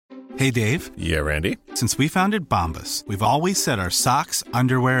Hey, Dave. Yeah, Randy? Since we founded Bombas, we've always said our socks,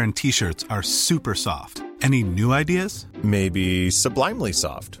 underwear, and T-shirts are super soft. Any new ideas? Maybe sublimely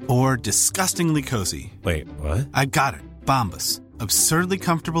soft. Or disgustingly cozy. Wait, what? I got it. Bombas. Absurdly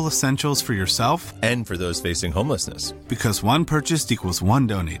comfortable essentials for yourself and for those facing homelessness. Because one purchased equals one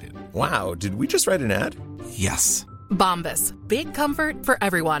donated. Wow, did we just write an ad? Yes. Bombas. Big comfort for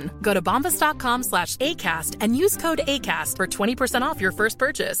everyone. Go to bombas.com/ACAST and use code ACAST for 20% off your first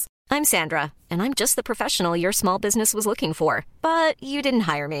purchase. I'm Sandra, and I'm just the professional your small business was looking for. But you didn't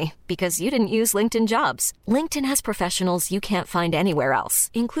hire me because you didn't use LinkedIn Jobs. LinkedIn has professionals you can't find anywhere else,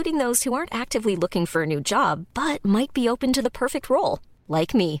 including those who aren't actively looking for a new job, but might be open to the perfect role,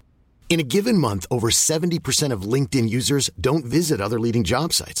 like me. In a given month, over 70% of LinkedIn users don't visit other leading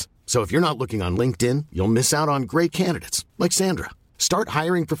job sites. So if you're not looking on LinkedIn, you'll miss out on great candidates like Sandra. Start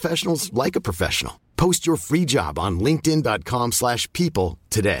hiring professionals like a professional. Post your free job on linkedin.com/people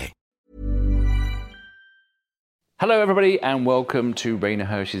today. Hello everybody and welcome to Rainer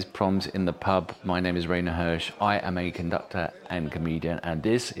Hirsch's Proms in the Pub. My name is Rainer Hirsch. I am a conductor and comedian, and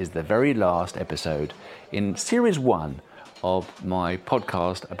this is the very last episode in series 1 of my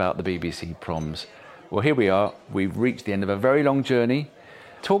podcast about the BBC Proms. Well, here we are. We've reached the end of a very long journey,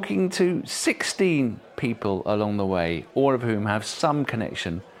 talking to 16 people along the way, all of whom have some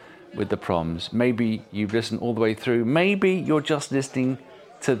connection with the Proms. Maybe you've listened all the way through. Maybe you're just listening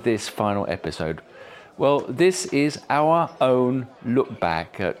to this final episode. Well, this is our own look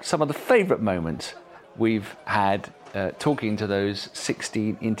back at some of the favourite moments we've had talking to those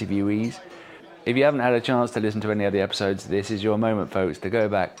 16 interviewees. If you haven't had a chance to listen to any of the episodes, this is your moment, folks, to go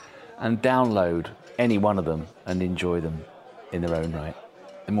back and download any one of them and enjoy them in their own right.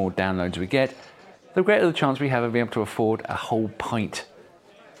 The more downloads we get, the greater the chance we have of being able to afford a whole pint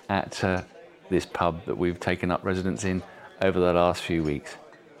at this pub that we've taken up residence in over the last few weeks.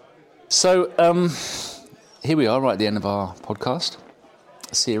 So, here we are, right at the end of our podcast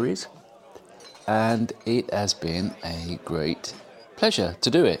series, and it has been a great pleasure to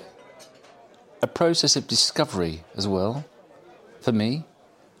do it. A process of discovery as well, for me,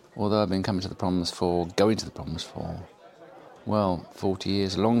 although I've been going to the Proms for, well, 40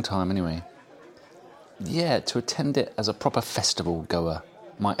 years, a long time anyway. Yeah, to attend it as a proper festival goer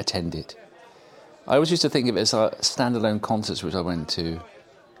might attend it. I always used to think of it as standalone concerts which I went to.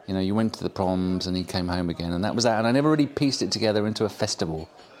 You know, you went to the Proms and you came home again, and that was that. And I never really pieced it together into a festival,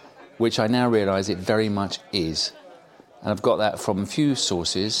 which I now realise it very much is. And I've got that from a few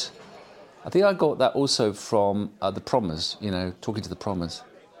sources. I think I got that also from the Prommers, you know, talking to the Prommers.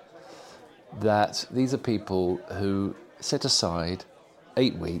 That these are people who set aside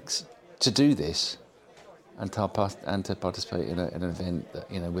 8 weeks to do this and to participate in an event that,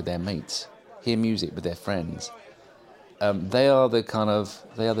 you know, with their mates, hear music with their friends. They are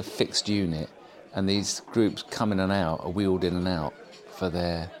the fixed unit, and these groups come in and out, are wheeled in and out for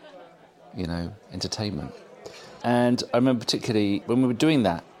their, you know, entertainment. And I remember particularly when we were doing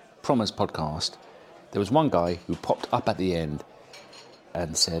that Promise podcast, there was one guy who popped up at the end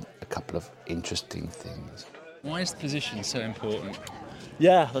and said a couple of interesting things. Why is the position so important?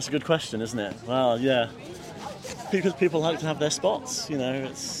 Yeah, that's a good question, isn't it? Well, yeah, because people like to have their spots, you know,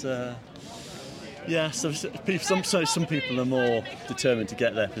 it's... Yeah, so some people are more determined to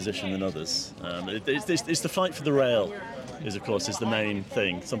get their position than others. It's the fight for the rail is the main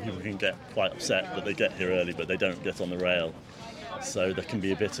thing. Some people can get quite upset that they get here early but they don't get on the rail. So there can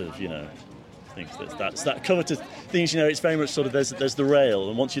be a bit of, you know, I think that's that coveted things, you know, it's very much sort of there's the rail,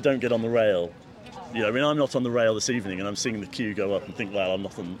 and once you don't get on the rail, you know, I mean, I'm not on the rail this evening and I'm seeing the queue go up and think, well, I'm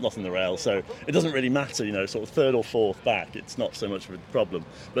not on the rail, so it doesn't really matter, you know, sort of third or fourth back, it's not so much of a problem.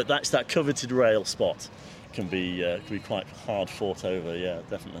 But that coveted rail spot can be quite hard fought over, yeah,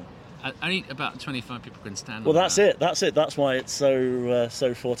 definitely. Only about 25 people can stand. Well, that's it. That's why it's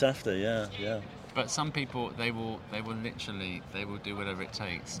so fought after, yeah. But some people, they will do whatever it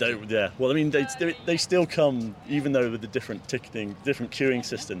takes. Yeah. Well, I mean, they still come, even though with the different queuing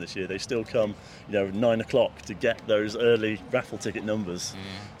system this year, they still come, you know, 9 o'clock to get those early raffle ticket numbers,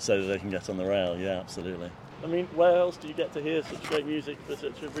 so that they can get on the rail. Yeah, absolutely. I mean, where else do you get to hear such great music for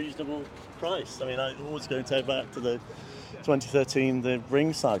such a reasonable price? I mean, I always go back to the 2013, the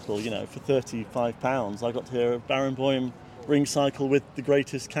Ring Cycle. You know, for £35, I got to hear a Barenboim Ring Cycle with the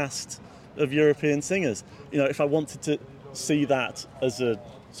greatest cast of European singers. You know, if I wanted to see that as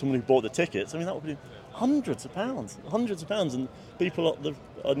someone who bought the tickets, I mean, that would be hundreds of pounds, and people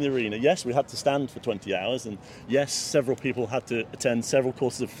in the arena. Yes, we had to stand for 20 hours, and yes, several people had to attend several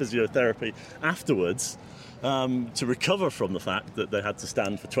courses of physiotherapy afterwards to recover from the fact that they had to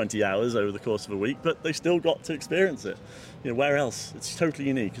stand for 20 hours over the course of a week, but they still got to experience it. Where else? It's totally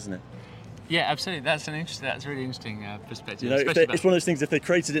unique, isn't it? Yeah, absolutely. That's a really interesting perspective. It's one of those things. If they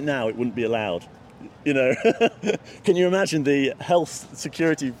created it now, it wouldn't be allowed. Can you imagine the health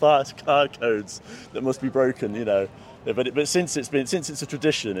security car codes that must be broken? But since it's a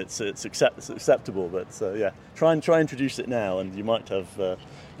tradition, it's acceptable. But try and introduce it now, and you might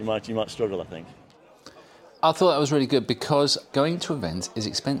struggle, I think. I thought that was really good because going to events is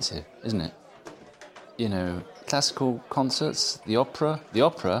expensive, isn't it? Classical concerts, the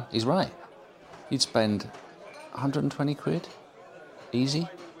opera is right. You'd spend 120 quid, easy.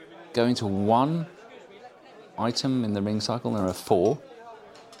 Going to one item in the ring cycle, there are 4,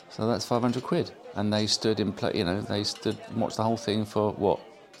 so that's 500 quid. And they stood and watched the whole thing for,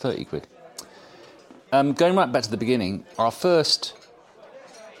 30 quid. Going right back to the beginning, our first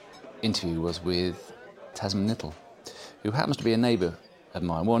interview was with Tasman Little, who happens to be a neighbour of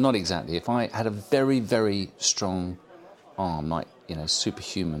mine. Well, not exactly. If I had a very, very strong arm, like,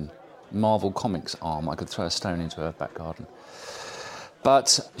 superhuman Marvel Comics arm, I could throw a stone into her back garden.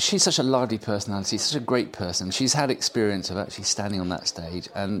 But she's such a lively personality, such a great person. She's had experience of actually standing on that stage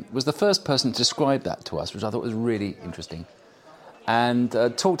and was the first person to describe that to us, which I thought was really interesting. And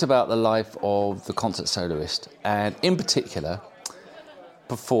talked about the life of the concert soloist, and in particular,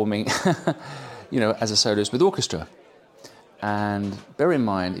 performing, as a soloist with orchestra. And bear in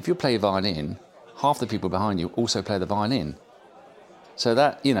mind, if you play violin, half the people behind you also play the violin. So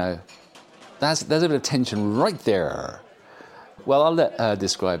that, there's a bit of tension right there. Well, I'll let her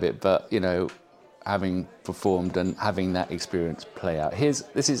describe it, but, having performed and having that experience play out.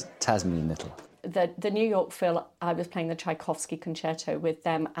 This is Tasman Little. The New York Phil, I was playing the Tchaikovsky concerto with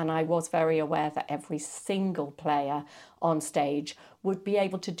them, and I was very aware that every single player on stage would be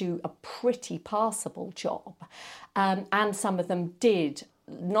able to do a pretty passable job. And some of them did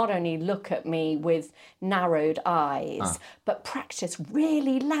not only look at me with narrowed eyes, but practice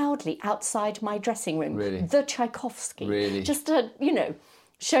really loudly outside my dressing room. Really? The Tchaikovsky. Really? Just to,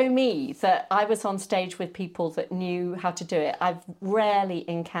 show me that I was on stage with people that knew how to do it. I've rarely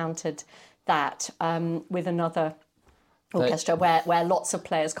encountered that with another orchestra where lots of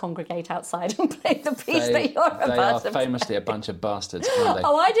players congregate outside and play the piece that you're about to play. They are famously a bunch of bastards, aren't they?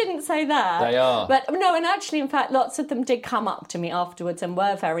 Oh, I didn't say that. They are. But no, and actually, in fact, lots of them did come up to me afterwards and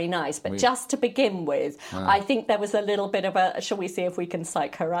were very nice. But just to begin with, I think there was a little bit of a, shall we see if we can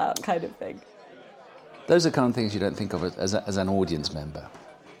psych her out kind of thing. Those are kind of things you don't think of as an audience member,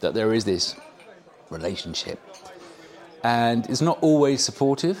 that there is this relationship. And it's not always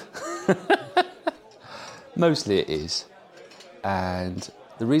supportive. Mostly it is. And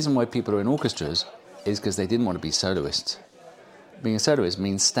the reason why people are in orchestras is because they didn't want to be soloists. Being a soloist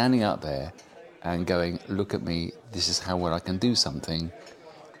means standing out there and going, look at me, this is how well I can do something.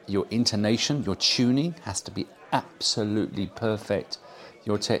 Your intonation, your tuning has to be absolutely perfect.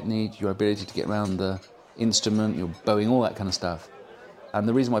 Your technique, your ability to get around the instrument, your bowing, all that kind of stuff. And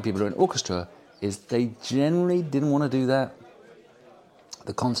the reason why people are in orchestra is they generally didn't want to do that.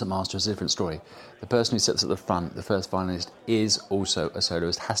 The concertmaster is a different story. The person who sits at the front, the first violinist, is also a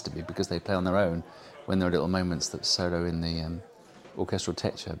soloist, has to be, because they play on their own when there are little moments that solo in the orchestral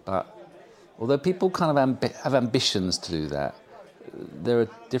texture. But although people kind of have ambitions to do that, there are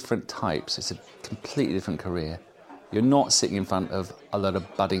different types. It's a completely different career. You're not sitting in front of a lot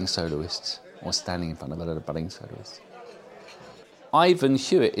of budding soloists or standing in front of a lot of budding soloists. Ivan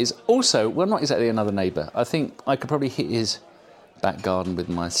Hewitt is also, well, not exactly another neighbour. I think I could probably hit his back garden with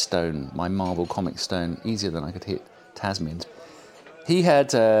my stone, my Marvel comic stone, easier than I could hit Tasman's. He's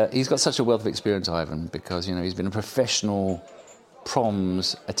got such a wealth of experience, Ivan, because, he's been a professional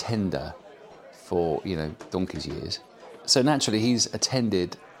proms attender for, donkey's years. So naturally, he's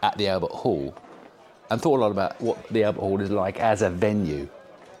attended at the Albert Hall and thought a lot about what the Albert Hall is like as a venue.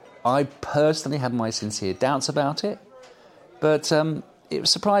 I personally have my sincere doubts about it, but it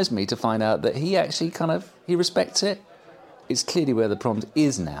surprised me to find out that he actually he respects it. It's clearly where the Proms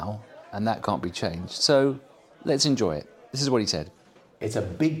is now, and that can't be changed. So let's enjoy it. This is what he said. It's a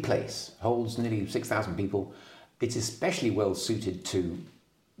big place, holds nearly 6,000 people. It's especially well suited to,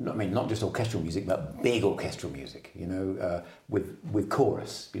 not just orchestral music, but big orchestral music, with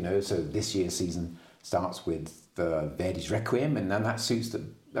chorus, So this year's season starts with Verdi's Requiem, and then that suits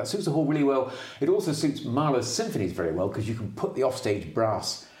the hall really well. It also suits Mahler's symphonies very well, because you can put the offstage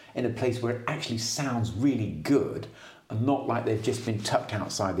brass in a place where it actually sounds really good, not like they've just been tucked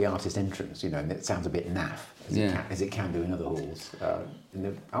outside the artist entrance, and it sounds a bit naff, as it can do in other halls. In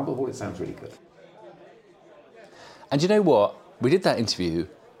the Albert Hall, it sounds really good. And you know what? We did that interview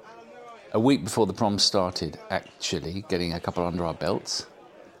a week before the Proms started, actually, getting a couple under our belts.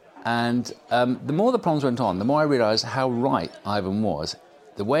 And the more the Proms went on, the more I realised how right Ivan was.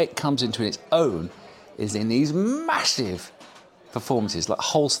 The way it comes into its own is in these massive performances, like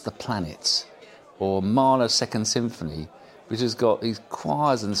Holst the Planets, or Mahler's Second Symphony, which has got these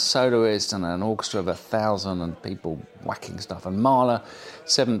choirs and soloists and an orchestra of 1,000 and people whacking stuff. And Mahler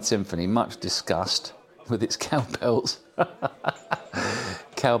Seventh Symphony, much discussed with its cowbells.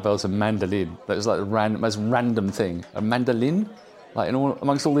 Cowbells and mandolin. That was like the most random thing. A mandolin? Like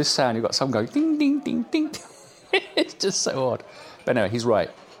amongst all this sound, you've got some going ding, ding, ding, ding. It's just so odd. But anyway, he's right.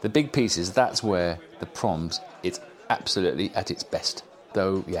 The big pieces, that's where the Proms, it's absolutely at its best.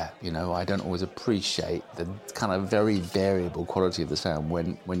 Though, I don't always appreciate the kind of very variable quality of the sound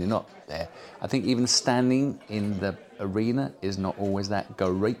when you're not there. I think even standing in the arena is not always that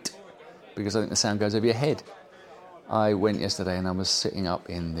great, because I think the sound goes over your head. I went yesterday and I was sitting up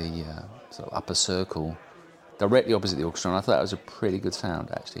in the sort of upper circle, directly opposite the orchestra, and I thought that was a pretty good sound,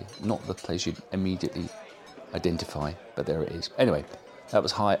 actually. Not the place you'd immediately identify, but there it is. Anyway, that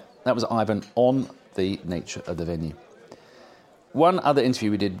was Ivan on the nature of the venue. One other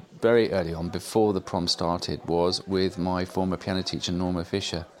interview we did very early on, before the Prom started, was with my former piano teacher, Norma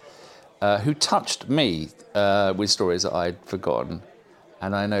Fisher, who touched me with stories that I'd forgotten,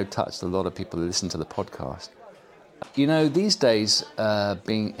 and I know touched a lot of people who listen to the podcast. These days,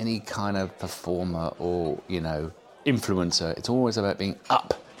 being any kind of performer or, influencer, it's always about being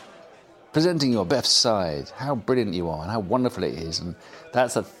up, presenting your best side, how brilliant you are and how wonderful it is. And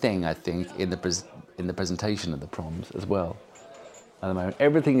that's a thing, I think, in the presentation of the Proms as well. At the moment,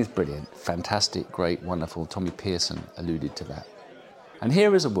 everything is brilliant, fantastic, great, wonderful. Tommy Pearson alluded to that. And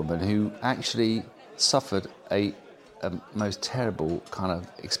here is a woman who actually suffered a most terrible kind of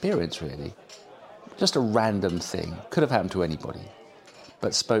experience, really. Just a random thing, could have happened to anybody,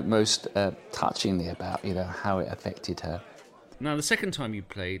 but spoke most touchingly about, how it affected her. Now, the second time you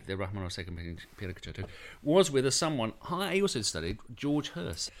played the Rachmaninoff Second Piano Concerto was with someone I also studied, George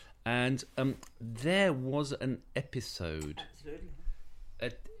Hurst, and there was an episode. Absolutely.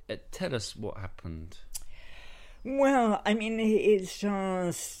 Tell us what happened. Well, it's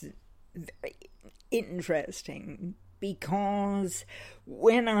just very interesting, because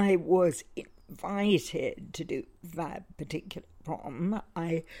when I was invited to do that particular prom,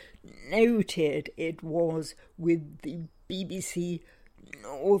 I noted it was with the BBC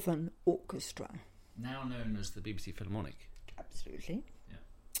Northern Orchestra. Now known as the BBC Philharmonic. Absolutely. Yeah.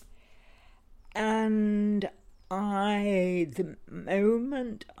 And the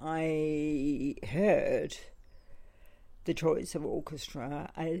moment I heard the choice of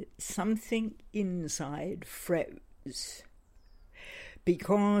orchestra, something inside froze.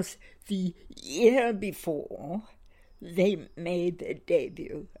 Because the year before, they made their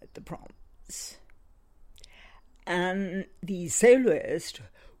debut at the Proms. And the soloist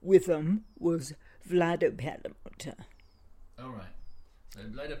with them was Vlado Perlmutter. All right. So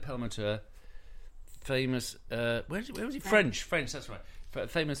Vlado Perlmutter, famous... where was he? French, that's right.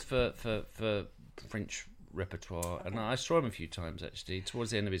 Famous for French repertoire. And I saw him a few times, actually,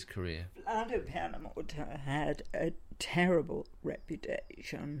 towards the end of his career. Vlado Perlmutter had a terrible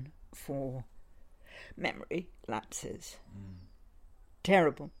reputation for memory lapses.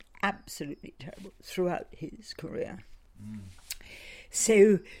 Terrible, absolutely terrible, throughout his career.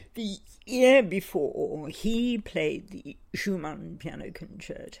 So the year before, he played the Schumann Piano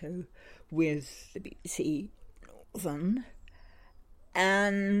Concerto with the BBC Northern,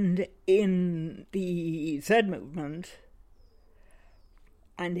 and in the third movement,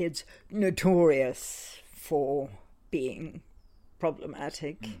 and it's notorious for being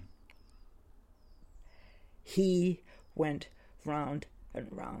problematic, he went round and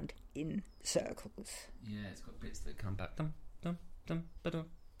round in circles. Yeah, it's got bits that come back. Dum, dum, dum, ba-dum,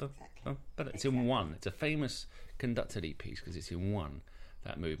 dum, dum, ba-dum. It's in one. It's a famous conducted piece because it's in one,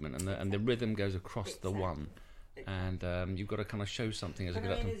 that movement, and the rhythm goes across the one. And you've got to kind of show something as a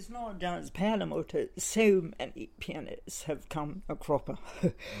conductor. It's not just Perlmutter. So many pianists have come a cropper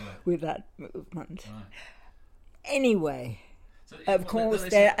with that movement. Right. Anyway, so, of course,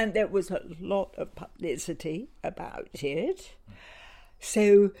 there was a lot of publicity about it.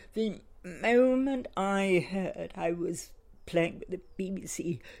 So the moment I heard I was playing with the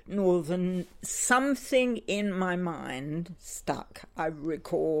BBC Northern, something in my mind stuck. I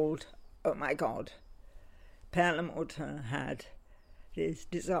recalled, oh my God, Perlmutter had this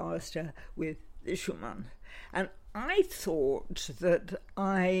disaster with the Schumann. And I thought that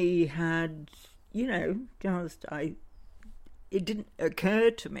I had, it didn't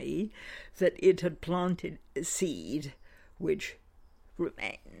occur to me that it had planted a seed which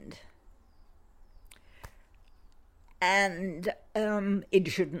remained. And it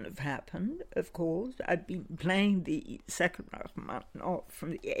shouldn't have happened, of course. I'd been playing the second Rachmaninoff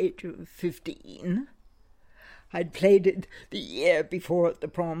from the age of 15. I'd played it the year before at the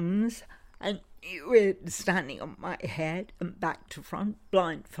Proms. I knew it standing on my head and back to front,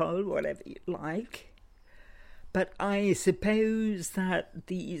 blindfold, whatever you like. But I suppose that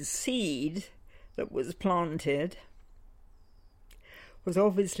the seed that was planted was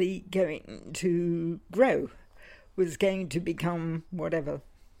obviously going to grow, was going to become whatever.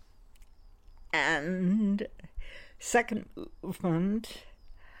 And second movement,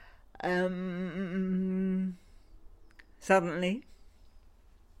 suddenly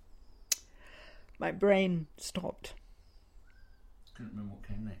my brain stopped. Couldn't remember what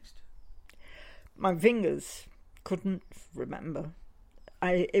came next. My fingers couldn't remember.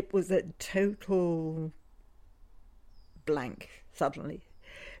 It was a total blank suddenly.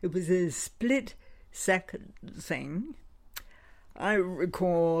 It was a split second thing. I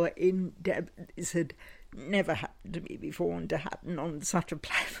recall this had never happened to me before, and to happen on such a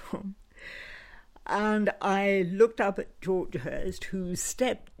platform. And I looked up at George Hurst, who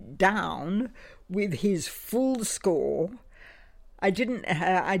stepped down with his full score. I didn't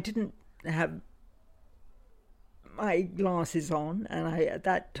have my glasses on, and at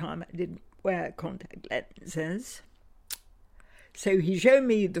that time I didn't wear contact lenses. So he showed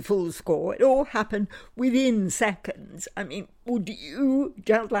me the full score. It all happened within seconds. I mean, would you,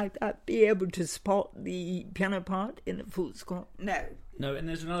 just like that, be able to spot the piano part in a full score? No. No, and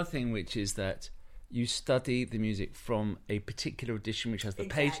there's another thing, which is that you study the music from a particular edition, which has the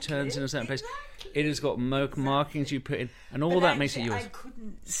page turns in a certain place. It has got markings you put in, and all that makes it yours. I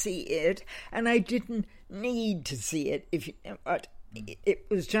couldn't see it, and I didn't need to see it. But it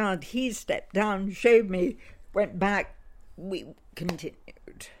was just, he stepped down, showed me, went back, we continued.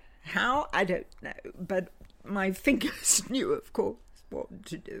 How? I don't know, but my fingers knew, of course, what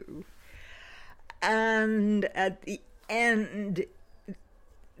to do. And at the end,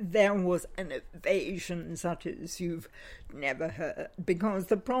 there was an ovation such as you've never heard, because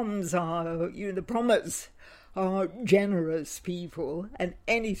the Proms are, the Prommers are generous people, and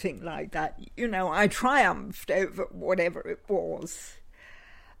anything like that, I triumphed over whatever it was.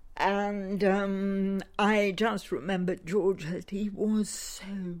 And I just remember George, that he was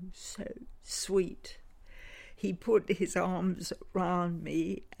so sweet. He put his arms around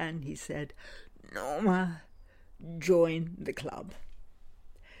me and he said, "Norma, join the club.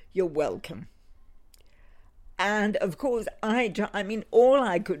 You're welcome." And of course, all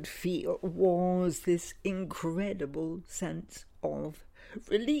I could feel was this incredible sense of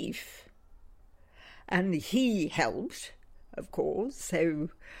relief. And he helped, of course, so,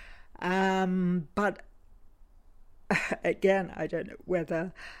 but again, I don't know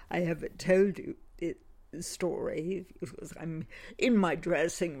whether I ever told you this story, because I'm in my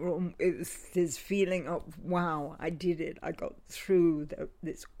dressing room with this feeling of, wow, I did it, I got through,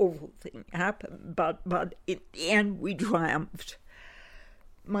 this awful thing happened, but in the end we triumphed.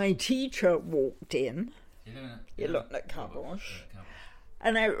 My teacher walked in, Ilona Kabosh,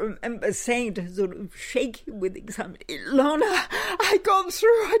 and I remember saying to her, sort of shaking with excitement, "Ilona, I got through,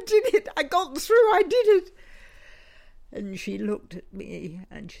 I did it, I got through, I did it." And she looked at me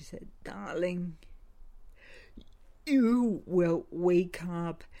and she said, "Darling, you will wake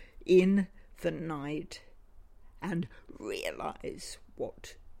up in the night and realise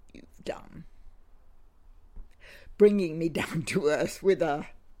what you've done." Bringing me down to earth with a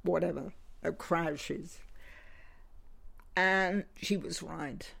crashes. And she was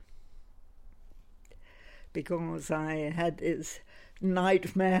right, because I had this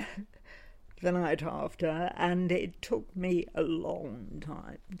nightmare the night after, and it took me a long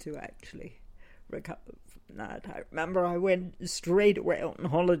time to actually recover from that. I remember I went straight away on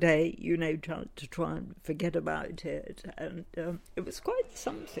holiday, to try and forget about it, and it was quite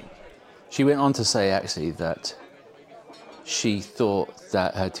something. She went on to say, actually, that she thought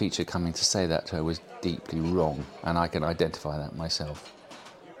that her teacher coming to say that to her was deeply wrong, and I can identify that myself.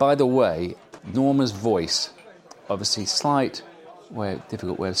 By the way, Norma's voice, obviously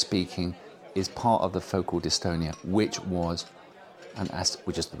difficult way of speaking, is part of the focal dystonia, which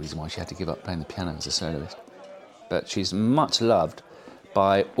is the reason why she had to give up playing the piano as a soloist. But she's much loved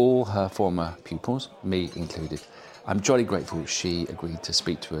by all her former pupils, me included. I'm jolly grateful she agreed to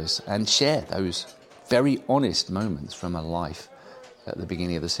speak to us and share those very honest moments from her life at the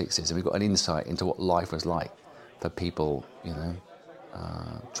beginning of the 60s, and we got an insight into what life was like for people,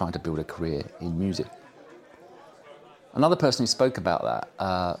 trying to build a career in music. Another person who spoke about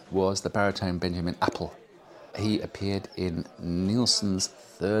that was the baritone Benjamin Appel. He appeared in Nielsen's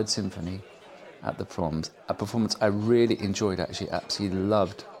Third Symphony at the Proms, a performance I really enjoyed, actually, absolutely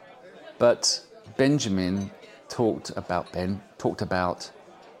loved. But Benjamin talked about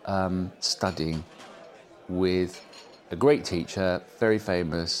studying with a great teacher, very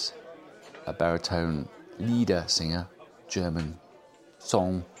famous, a baritone leader singer, German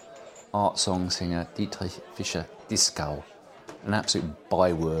art song singer, Dietrich Fischer-Dieskau, an absolute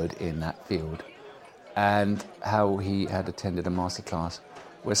byword in that field, and how he had attended a masterclass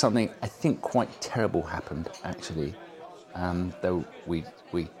where something I think quite terrible happened, actually, though we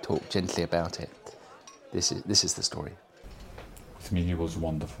talked gently about it. This is the story. With me, he was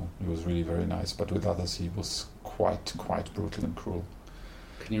wonderful. He was really very nice, but with others, he was quite brutal and cruel.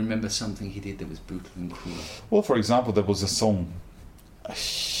 Can you remember something he did that was brutal and cruel? Well, for example, there was a song.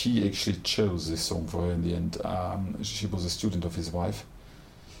 He actually chose this song for her in the end. She was a student of his wife.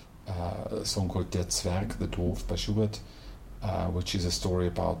 A song called Der Zwerg, the Dwarf by Schubert, which is a story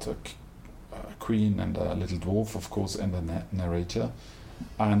about a queen and a little dwarf, of course, and a narrator.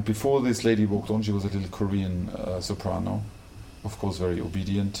 And before this lady walked on, she was a little Korean soprano, of course, very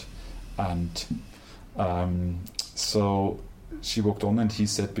obedient. And so she walked on, and he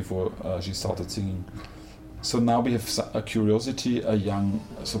said before she started singing, "So now we have a curiosity. A young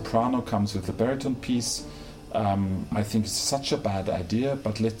soprano comes with a baritone piece. I think it's such a bad idea,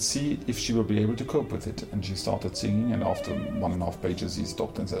 but let's see if she will be able to cope with it." And she started singing, and after 1.5 pages he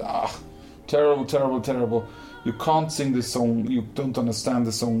stopped and said, terrible, terrible, terrible. You can't sing this song, you don't understand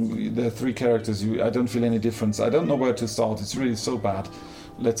the song, there are 3 characters, I don't feel any difference, I don't know where to start, it's really so bad,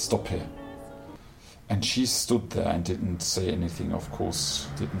 let's stop here. And she stood there and didn't say anything, of course,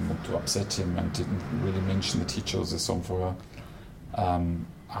 didn't want to upset him and didn't really mention that he chose this song for her.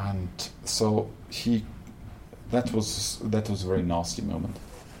 And so that was a very nasty moment.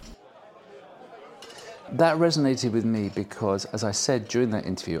 That resonated with me because, as I said during that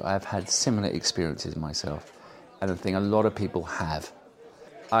interview, I've had similar experiences myself, and I think a lot of people have.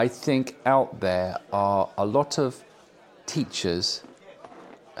 I think out there are a lot of teachers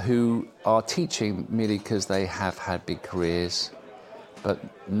who are teaching merely because they have had big careers, but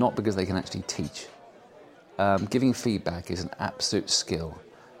not because they can actually teach. Giving feedback is an absolute skill,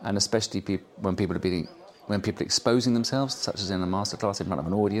 and especially when people are exposing themselves, such as in a masterclass in front of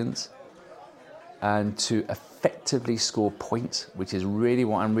an audience, and to effectively score points, which is really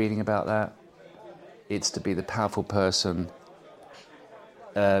what I'm reading about that. It's to be the powerful person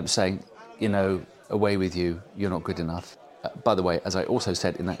saying, away with you, you're not good enough. By the way, as I also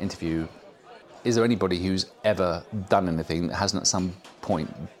said in that interview, is there anybody who's ever done anything that hasn't at some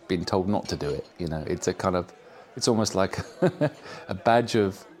point been told not to do it? It's almost like a badge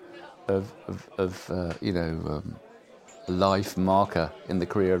of life marker in the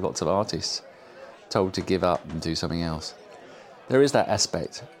career of lots of artists, told to give up and do something else. There is that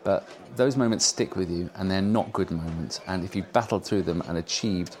aspect, but those moments stick with you, and they're not good moments. And if you battled through them and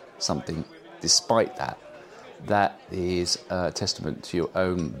achieved something despite that, that is a testament to your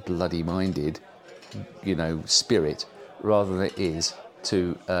own bloody-minded, spirit, rather than it is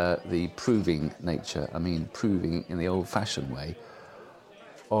to the proving nature. I mean, proving in the old-fashioned way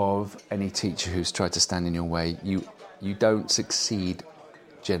of any teacher who's tried to stand in your way. You don't succeed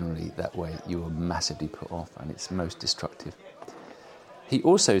generally that way. You are massively put off, and it's most destructive. He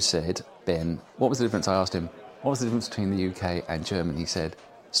also said, Ben, what was the difference? I asked him, what was the difference between the UK and Germany? He said,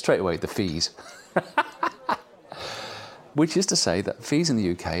 straight away, the fees. Which is to say that fees in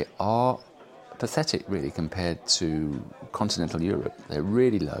the UK are pathetic, really, compared to continental Europe. They're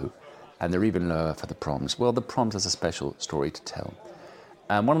really low, and they're even lower for the Proms. Well, the Proms has a special story to tell.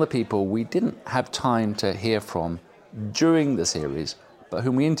 And one of the people we didn't have time to hear from during the series, but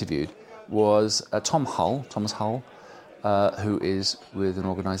whom we interviewed, was Thomas Hull, who is with an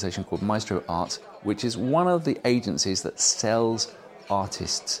organisation called Maestro Arts, which is one of the agencies that sells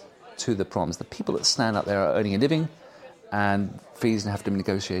artists to the Proms. The people that stand up there are earning a living, and fees have to be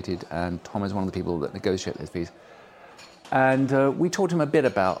negotiated, and Tom is one of the people that negotiate those fees. And we taught him a bit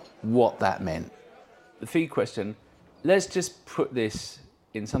about what that meant. The fee question, let's just put this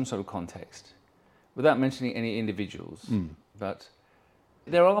in some sort of context, without mentioning any individuals, but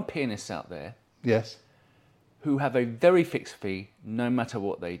there are pianists out there, yes, who have a very fixed fee no matter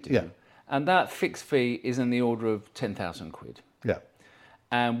what they do. Yeah. And that fixed fee is in the order of 10,000 quid. Yeah.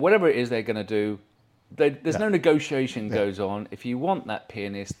 And whatever it is they're going to do, There's no negotiation goes on. If you want that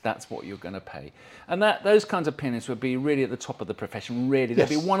pianist, that's what you're going to pay. And those kinds of pianists would be really at the top of the profession, really. They'd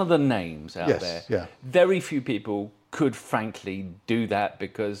be one of the names out there. Yeah. Very few people could, frankly, do that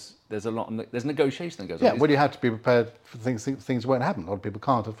because there's negotiation that goes on. Yeah, well, you have to be prepared for things won't happen. A lot of people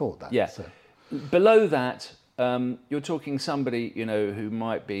can't afford that. Yeah. So. Below that, you're talking somebody,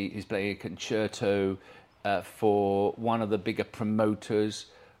 who's playing a concerto for one of the bigger promoters.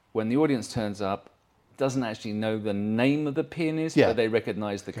 When the audience turns up, doesn't actually know the name of the pianist, but they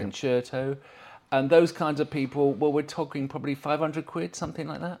recognise the concerto. And those kinds of people, well, we're talking probably 500 quid, something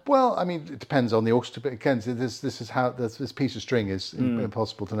like that? Well, I mean, it depends on the orchestra, but again, this piece of string is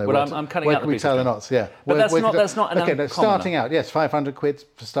impossible to know. Well, I'm cutting out the piece of string. Knots, yeah. But that's not an okay, starting out, yes, 500 quid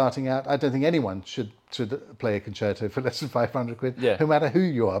for starting out. I don't think anyone should play a concerto for less than 500 quid, no matter who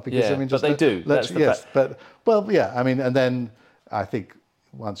you are. Because, I mean, but they do. That's the fact. But, well, yeah, I mean, and then I think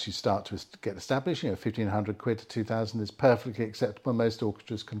once you start to get established, 1,500 quid to 2,000 is perfectly acceptable. Most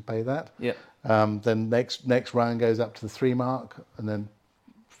orchestras can pay that. Yeah. Then next round goes up to the 3 mark, and then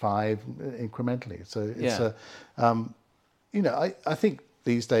 5 incrementally. So it's I think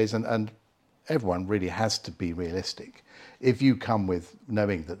these days, and everyone really has to be realistic. If you come with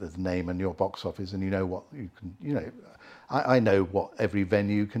knowing that there's a name and your box office, and you know what you can, I know what every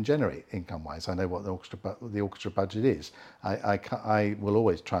venue can generate income-wise. I know what the orchestra budget is. I will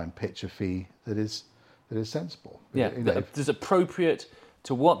always try and pitch a fee that is sensible. Yeah, that is appropriate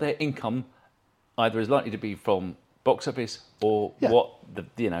to what their income either is likely to be from box office or what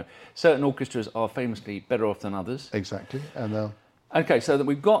certain orchestras are famously better off than others. Exactly, and they'll. Okay, so that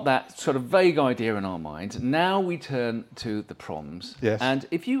we've got that sort of vague idea in our minds. Now we turn to the proms. Yes. And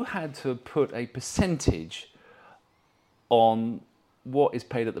if you had to put a percentage on what is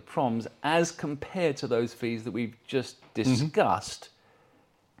paid at the proms as compared to those fees that we've just discussed,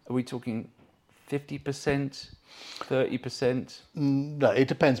 are we talking 50%, 30%? No, it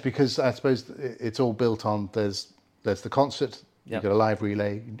depends, because I suppose it's all built on there's the concert, you get a live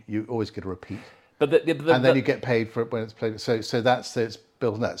relay, you always get a repeat. But then you get paid for it when it's played. So it's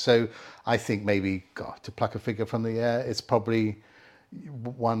built on that. So I think maybe, to pluck a figure from the air, it's probably,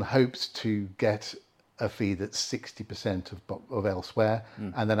 one hopes to get a fee that's 60% of elsewhere,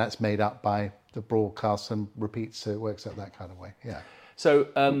 and then that's made up by the broadcasts and repeats, so it works out that kind of way. Yeah. So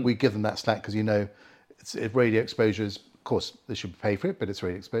we give them that slack because it's radio exposure is, of course, they should pay for it, but it's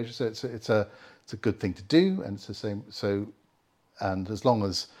radio exposure, so it's a good thing to do, and it's the same. So, and as long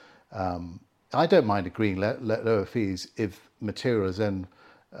as I don't mind agreeing lower fees if material is then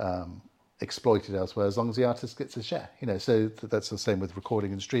exploited elsewhere, as long as the artist gets a share, so that's the same with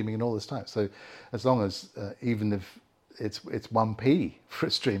recording and streaming and all this type. So as long as even if it's 1p for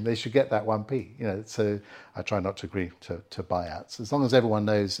a stream, they should get that 1p, so I try not to agree to buyouts. As long as everyone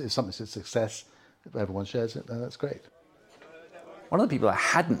knows if something's a success, if everyone shares it, then that's great. One of the people I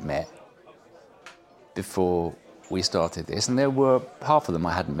hadn't met before we started this, and there were half of them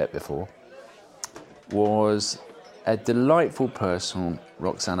I hadn't met before, was a delightful person,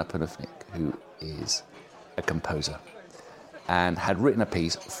 Roxana Panufnik, who is a composer and had written a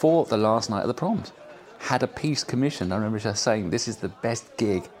piece for the last night of the proms. Had a piece commissioned. I remember her saying, this is the best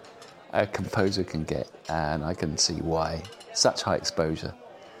gig a composer can get, and I can see why. Such high exposure.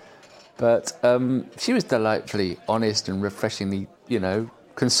 But she was delightfully honest and refreshingly,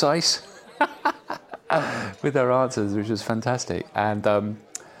 concise with her answers, which was fantastic. And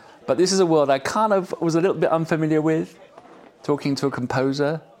but this is a world I kind of was a little bit unfamiliar with, talking to a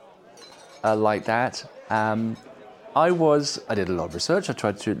composer like that. I did a lot of research. I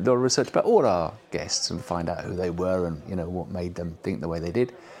tried to do a lot of research about all our guests and find out who they were and, what made them think the way they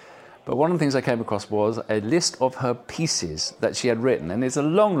did. But one of the things I came across was a list of her pieces that she had written. And it's a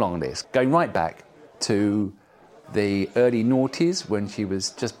long, long list, going right back to the early noughties when she was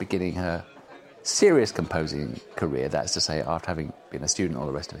just beginning her serious composing career, that's to say, after having been a student and all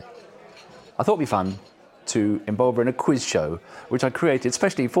the rest of it. I thought it'd be fun to involve her in a quiz show, which I created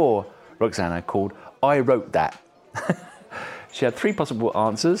especially for Roxana, called I Wrote That. She had 3 possible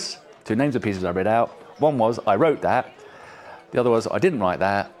answers to names of pieces I read out. One was, I wrote that. The other was, I didn't write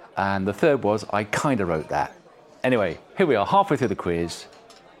that. And the third was, I kind of wrote that. Anyway, here we are, halfway through the quiz,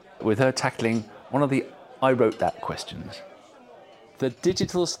 with her tackling one of the I wrote that questions. The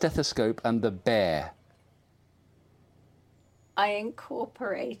digital stethoscope and the bear. I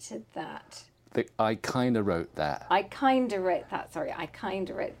incorporated that. I kind of wrote that. I kind of wrote that. Sorry, I kind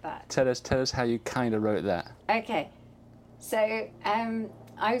of wrote that. Tell us how you kind of wrote that. Okay. So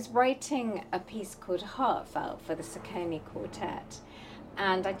I was writing a piece called Heartfelt for the Saccone Quartet.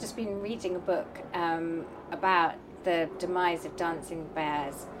 And I'd just been reading a book about the demise of dancing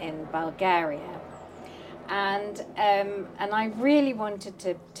bears in Bulgaria. And I really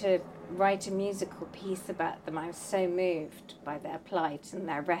wanted to write a musical piece about them. I was so moved by their plight and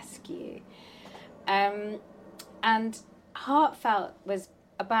their rescue. And Heartfelt was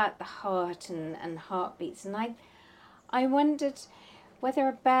about the heart and heartbeats. And I wondered whether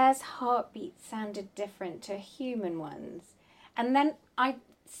a bear's heartbeat sounded different to a human one's. And then I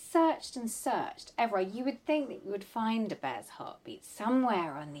searched and searched everywhere. You would think that you would find a bear's heartbeat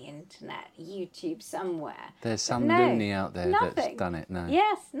somewhere on the internet, YouTube, somewhere. There's some loony out there that's done it. No.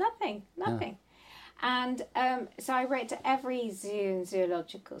 Yes, nothing. And so I wrote to every zoo and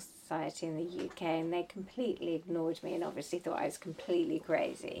zoological society in the UK, and they completely ignored me and obviously thought I was completely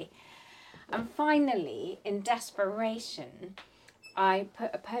crazy. And finally, in desperation, I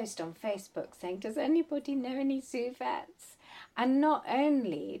put a post on Facebook saying, does anybody know any zoo vets? And not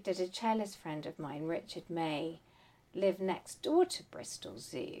only did a cellist friend of mine, Richard May, live next door to Bristol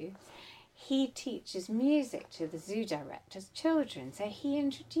Zoo, he teaches music to the zoo director's children. So he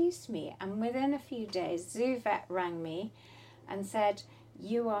introduced me, and within a few days, Zoo Vet rang me and said,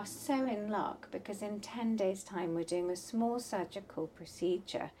 you are so in luck because in 10 days' time we're doing a small surgical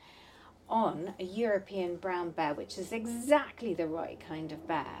procedure on a European brown bear, which is exactly the right kind of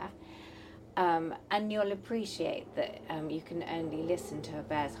bear. And you'll appreciate that you can only listen to a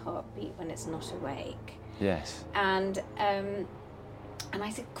bear's heartbeat when it's not awake. Yes. And I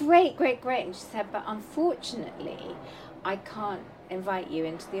said, great. And she said, but unfortunately, I can't invite you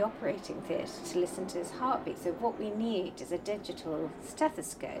into the operating theatre to listen to his heartbeat. So what we need is a digital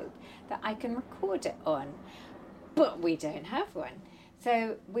stethoscope that I can record it on. But we don't have one.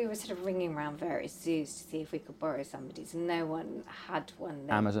 So we were sort of ringing around various zoos to see if we could borrow somebody's. No one had one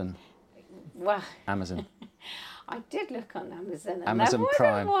then. Amazon. Well, Amazon. I did look on Amazon and Amazon there wasn't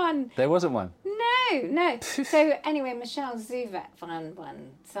Prime. one. There wasn't one? No. So anyway, Michelle Zoovet found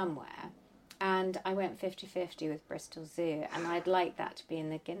one somewhere, and I went 50-50 with Bristol Zoo, and I'd like that to be in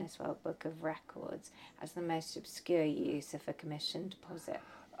the Guinness World Book of Records as the most obscure use of a commission deposit.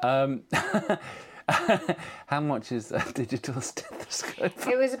 How much is a digital stethoscope?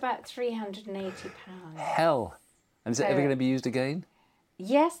 It was about £380. Hell. And is it ever going to be used again?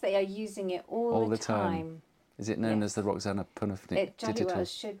 Yes, they are using it all the time. Is it known as the Roxana Punafnik It jolly digital? well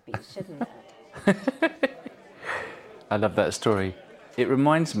should be, shouldn't it? I love that story. It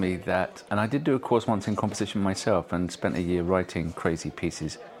reminds me that, and I did do a course once in composition myself and spent a year writing crazy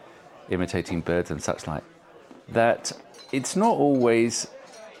pieces, imitating birds and such like, that it's not always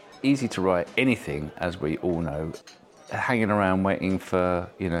easy to write anything, as we all know. Hanging around waiting for,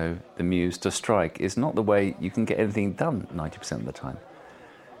 the muse to strike is not the way you can get anything done 90% of the time.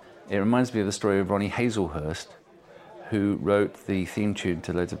 It reminds me of the story of Ronnie Hazelhurst, who wrote the theme tune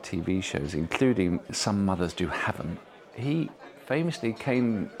to loads of TV shows, including Some Mothers Do Haven't. He famously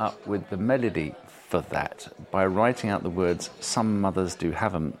came up with the melody for that by writing out the words Some Mothers Do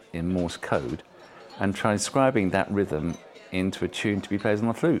Haven't in Morse code and transcribing that rhythm into a tune to be played on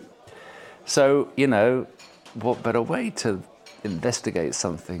the flute. So, what better way to investigate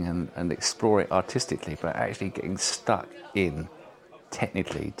something and explore it artistically, but actually getting stuck in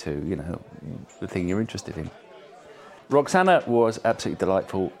technically to, the thing you're interested in. Roxana was absolutely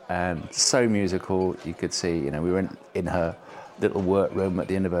delightful and so musical. You could see, we went in her little workroom at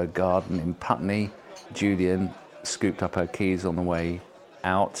the end of her garden in Putney. Julian scooped up her keys on the way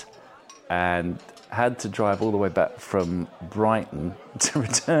out and had to drive all the way back from Brighton to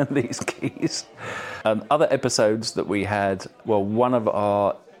return these keys. Other episodes that we had, one of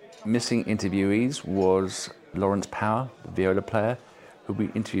our missing interviewees was Lawrence Power, the viola player, who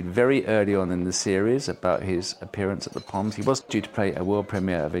we interviewed very early on in the series about his appearance at the Proms. He was due to play a world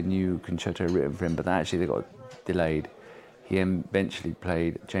premiere of a new concerto written for him, but actually they got delayed. He eventually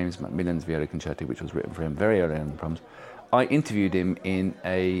played James Macmillan's viola concerto, which was written for him very early on in the Proms. I interviewed him in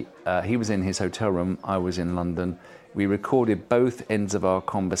he was in his hotel room, I was in London. We recorded both ends of our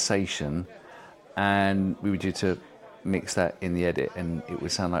conversation and we were due to mix that in the edit and it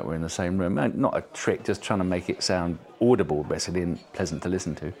would sound like we're in the same room. And not a trick, just trying to make it sound audible, basically, and pleasant to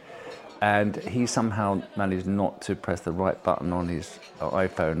listen to. And he somehow managed not to press the right button on his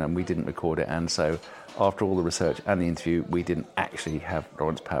iPhone and we didn't record it. And so after all the research and the interview, we didn't actually have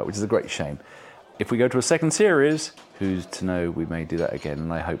Lawrence Power, which is a great shame. If we go to a second series, who's to know, we may do that again,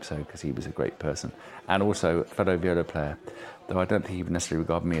 and I hope so, because he was a great person. And also a fellow viola player, though I don't think he would necessarily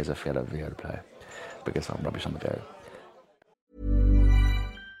regard me as a fellow viola player, because I'm rubbish on the go.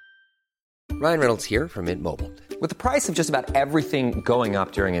 Ryan Reynolds here from Mint Mobile. With the price of just about everything going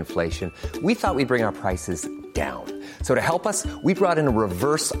up during inflation, we thought we'd bring our prices down. So to help us, we brought in a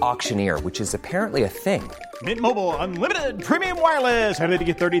reverse auctioneer, which is apparently a thing. Mint Mobile Unlimited Premium Wireless. How to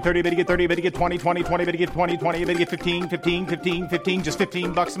get 30, 30, bit to get 30, bit to get 20, 20, 20, bit to get 20, 20, bit to get 15, 15, 15, 15, just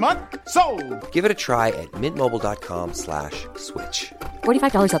 $15 a month? Sold! Give it a try at mintmobile.com/switch.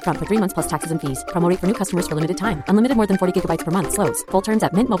 $45 up front for 3 months plus taxes and fees. Promo rate for new customers for limited time. Unlimited more than 40 gigabytes per month. Slows full terms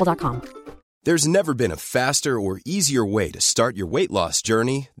at mintmobile.com. There's never been a faster or easier way to start your weight loss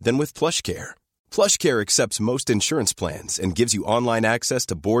journey than with PlushCare. PlushCare accepts most insurance plans and gives you online access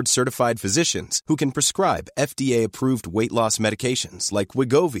to board-certified physicians who can prescribe FDA-approved weight loss medications like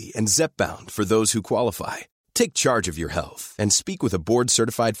Wegovy and Zepbound for those who qualify. Take charge of your health and speak with a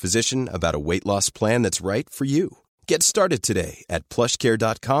board-certified physician about a weight loss plan that's right for you. Get started today at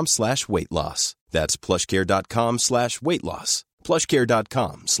plushcare.com/weight loss. That's plushcare.com/weight-loss.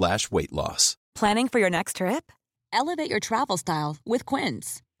 plushcare.com/weight-loss. Planning for your next trip? Elevate your travel style with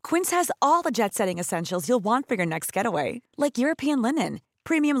Quince. Quince has all the jet-setting essentials you'll want for your next getaway, like European linen,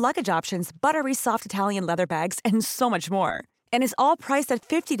 premium luggage options, buttery soft Italian leather bags, and so much more. And is all priced at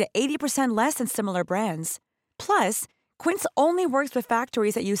 50 to 80% less than similar brands. Plus, Quince only works with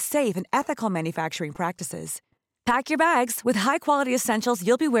factories that use safe and ethical manufacturing practices. Pack your bags with high-quality essentials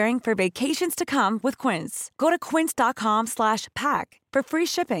you'll be wearing for vacations to come with Quince. Go to quince.com/pack for free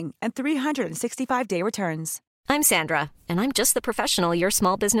shipping and 365-day returns. I'm Sandra, and I'm just the professional your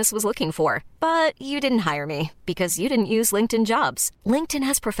small business was looking for. But you didn't hire me because you didn't use LinkedIn Jobs. LinkedIn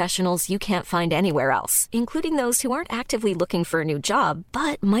has professionals you can't find anywhere else, including those who aren't actively looking for a new job,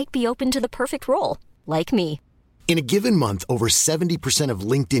 but might be open to the perfect role, like me. In a given month, over 70% of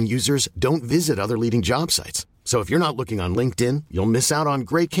LinkedIn users don't visit other leading job sites. So if you're not looking on LinkedIn, you'll miss out on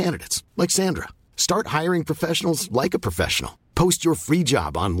great candidates like Sandra. Start hiring professionals like a professional. Post your free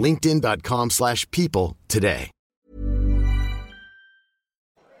job on linkedin.com/people today.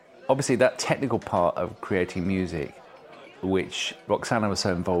 Obviously, that technical part of creating music, which Roxana was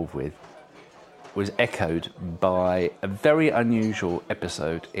so involved with, was echoed by a very unusual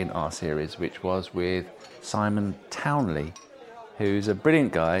episode in our series, which was with Simon Townley, who's a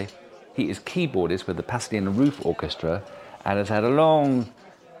brilliant guy. He is keyboardist with the Pasadena Roof Orchestra and has had a long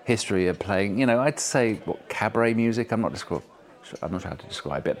history of playing, I'd say, cabaret music. I'm not sure how to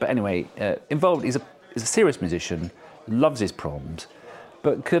describe it. But anyway, involved, he's a serious musician, loves his proms,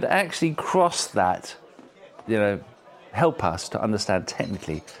 but could actually cross that, help us to understand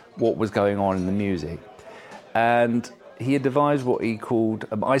technically what was going on in the music. And he had devised what he called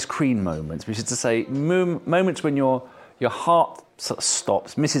ice cream moments, which is to say moments when your heart sort of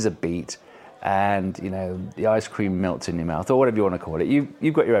stops, misses a beat, and the ice cream melts in your mouth, or whatever you want to call it.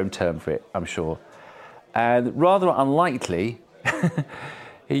 You've got your own term for it, I'm sure. And rather unlikely,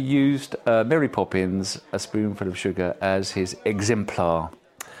 he used Mary Poppins, A Spoonful of Sugar, as his exemplar,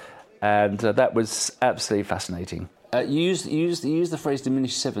 and that was absolutely fascinating. You used the phrase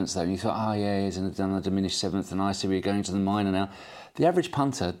diminished sevenths, though, and you thought, he's done a diminished seventh, and I see we're going to the minor now. The average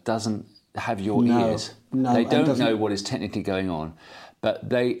punter doesn't have your ears. No, they don't know what is technically going on, but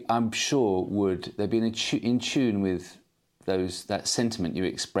they, I'm sure, they've been in tune with that sentiment you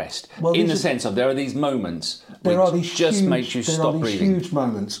expressed. Well, in the sense of there are these moments which just makes you stop breathing. Huge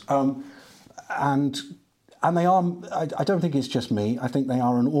moments, and they are. I don't think it's just me. I think they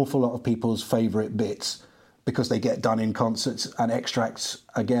are an awful lot of people's favourite bits because they get done in concerts and extracts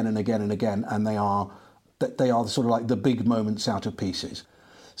again and again and again, and they are sort of like the big moments out of pieces.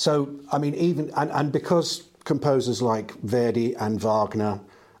 So, I mean, even and because composers like Verdi and Wagner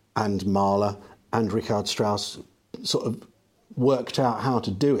and Mahler and Richard Strauss sort of worked out how to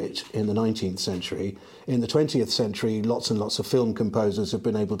do it in the 19th century, in the 20th century, lots and lots of film composers have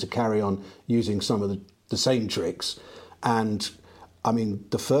been able to carry on using some of the same tricks. And, I mean,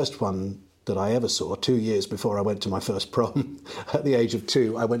 the first one that I ever saw, 2 years before I went to my first prom, at the age of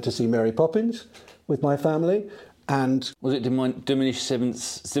 2, I went to see Mary Poppins with my family. And was it diminished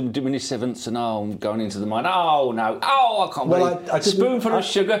sevenths, and I'm going into the mind. Oh no! Oh, I can't believe. I spoonful of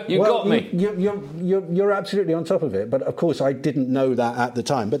sugar. You got me. You're absolutely on top of it. But of course, I didn't know that at the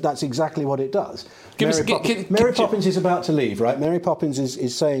time. But that's exactly what it does. Mary Poppins is about to leave, right? Mary Poppins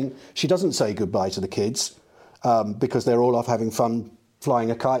is saying she doesn't say goodbye to the kids because they're all off having fun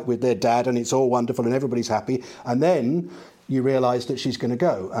flying a kite with their dad, and it's all wonderful and everybody's happy. And then you realise that she's going to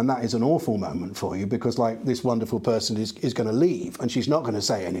go, and that is an awful moment for you because, like, this wonderful person is going to leave, and she's not going to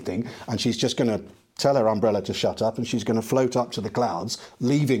say anything, and she's just going to tell her umbrella to shut up, and she's going to float up to the clouds,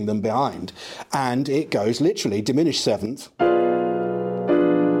 leaving them behind. And it goes literally diminished seventh.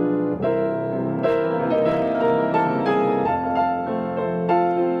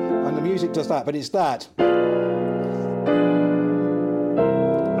 And the music does that, but it's that.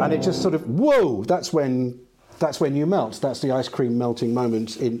 And it just sort of, whoa, that's when That's when you melt. That's the ice cream melting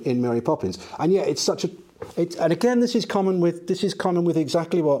moment in Mary Poppins. And yeah, it's such a... and again, this is common with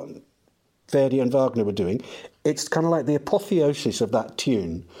exactly what Verdi and Wagner were doing. It's kind of like the apotheosis of that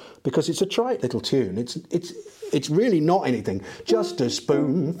tune, because it's a trite little tune. It's really not anything. Just a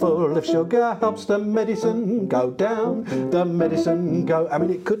spoonful of sugar helps the medicine go down, the medicine go... I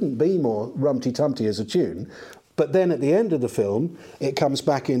mean, it couldn't be more rumty-tumty as a tune. But then at the end of the film, it comes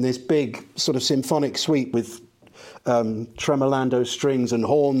back in this big sort of symphonic sweep with tremolando strings and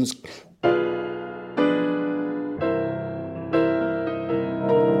horns.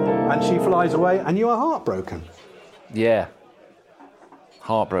 And she flies away, and you are heartbroken. Yeah.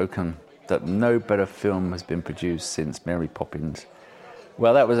 Heartbroken that no better film has been produced since Mary Poppins.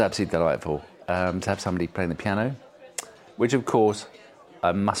 Well, that was absolutely delightful to have somebody playing the piano, which, of course,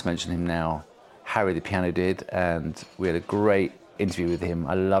 I must mention him now, Harry the piano did, and we had a great interview with him.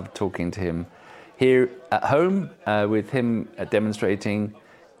 I loved talking to him here at home, with him demonstrating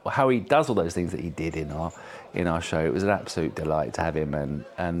how he does all those things that he did in our show. It was an absolute delight to have him,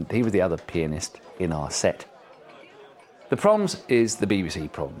 and he was the other pianist in our set. The Proms is the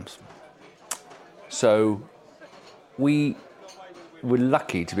BBC Proms. So we were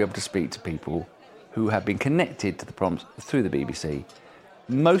lucky to be able to speak to people who have been connected to the Proms through the BBC.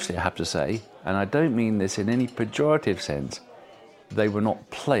 Mostly, I have to say, and I don't mean this in any pejorative sense, they were not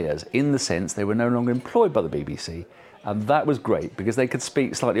players, in the sense they were no longer employed by the BBC. And that was great, because they could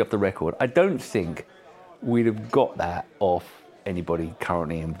speak slightly off the record. I don't think we'd have got that off anybody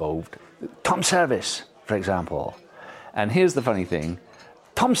currently involved. Tom Service, for example. And here's the funny thing.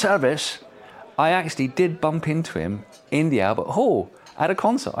 Tom Service, I actually did bump into him in the Albert Hall at a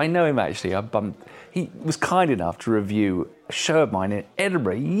concert. I know him, actually. He was kind enough to review a show of mine in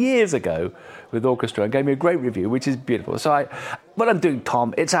Edinburgh years ago with orchestra and gave me a great review, which is beautiful. So what I'm doing,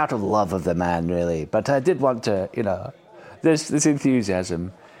 Tom, it's out of love of the man, really. But I did want to, this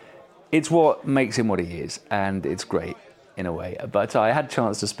enthusiasm, it's what makes him what he is, and it's great in a way. But I had a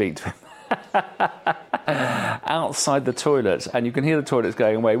chance to speak to him outside the toilets, and you can hear the toilets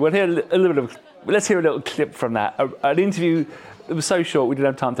going away. Let's hear a little clip from that. An interview that was so short we didn't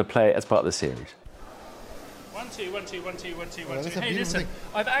have time to play it as part of the series. 1 2 1 2 1 2 1 2 1 2. Hey, listen,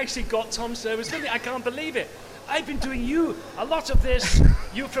 I've actually got Tom Service with me. I can't believe it. I've been doing you a lot of this.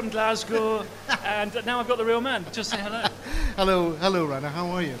 You from Glasgow, and now I've got the real man. Just say hello. Hello, Rana. How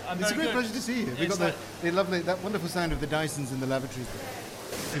are you? I'm it's a very great good. pleasure to see you. We've got the lovely, that wonderful sound of the Dysons in the lavatory.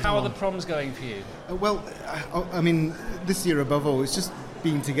 How are the Proms going for you? Well, I mean, this year above all, it's just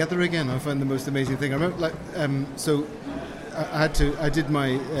being together again. I found the most amazing thing. I remember, I did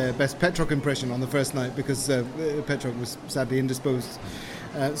my best Petrock impression on the first night because Petrock was sadly indisposed.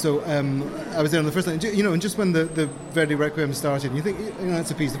 So I was there on the first night, and just when the Verdi Requiem started, and you think,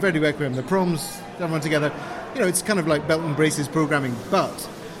 it's a piece, the Verdi Requiem, the Proms, everyone together, it's kind of like belt and braces programming, but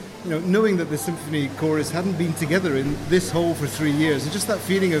knowing that the symphony chorus hadn't been together in this hall for 3 years, and just that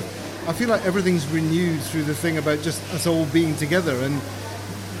feeling of, I feel like everything's renewed through the thing about just us all being together and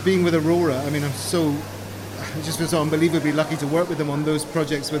being with Aurora. I mean, I just feel so unbelievably lucky to work with them on those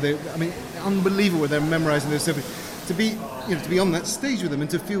projects where unbelievable, they're memorising those symphonies. To be on that stage with them and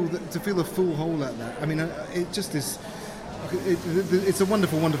to feel a full hole like that. I mean, it just is. It's a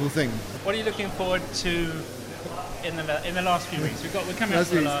wonderful, wonderful thing. What are you looking forward to in the last few weeks? We're coming up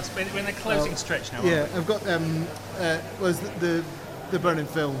to the last. We're in the closing stretch now. Yeah, I've got the Berlin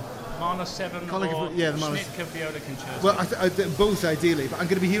film. Mahler 7 or the Mahler Schnittke Viola Concerto? Well, both ideally, but I'm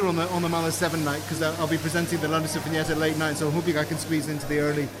going to be here on the Mahler 7 night because I'll be presenting the London Sinfonietta late night, so I'm hoping I can squeeze into the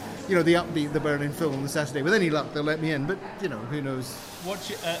early, the upbeat, the Berlin film on the Saturday. With any luck, they'll let me in, but, who knows.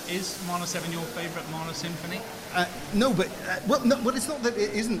 Is Mahler 7 your favourite Mahler symphony? No, but, it's not that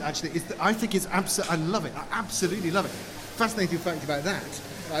it isn't, actually. I think it's I love it. I absolutely love it. Fascinating fact about that,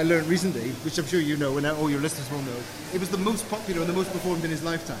 I learned recently, which I'm sure you know, and all your listeners will know, it was the most popular and the most performed in his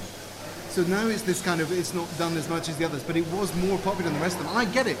lifetime. So now it's this kind of, it's not done as much as the others, but it was more popular than the rest of them. And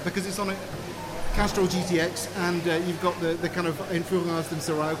I get it, because it's on a Castrol GTX, and you've got the kind of Influenced and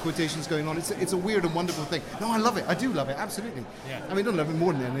Soraya quotations going on. It's a weird and wonderful thing. No, I love it. I do love it, absolutely. Yeah. I mean, I don't love it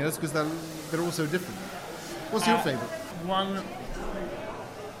more than any others, because they're all so different. What's your favourite? 1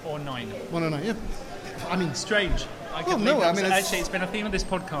 or 9. 1 or 9, yeah. I mean, strange. Actually, it's been a theme of this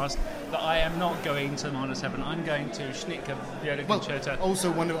podcast that I am not going to minor 7. I'm going to Schnittke Viola Concerto.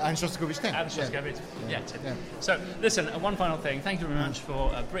 Also one of Shostakovich 10. And Shostakovich, yeah. So, listen, one final thing. Thank you very much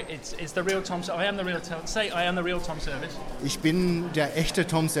for... it's the real Tom... I am the real Tom... Say, I am the real Tom Service. Ich bin der echte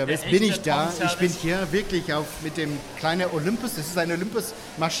Tom Service. Bin ich da? Ich bin hier wirklich mit dem kleinen Olympus. Das ist eine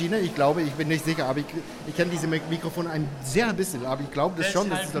Olympus-Maschine. Ich glaube, ich bin nicht sicher, aber ich kenne diese Mikrofon ein sehr bisschen. Aber ich glaube das schon,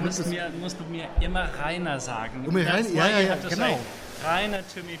 dass es Olympus... musst du mir immer Rainer sagen. Ja, genau. Rainer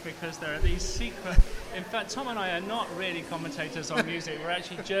to me, because there are these secret... In fact, Tom and I are not really commentators on music. We're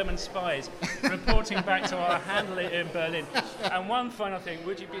actually German spies reporting back to our handle in Berlin. And one final thing,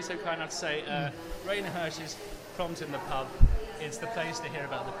 would you be so kind as to say Rainer Hirsch's Proms in the Pub is the place to hear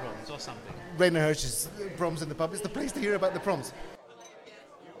about the Proms or something? Rainer Hirsch's Proms in the Pub is the place to hear about the Proms.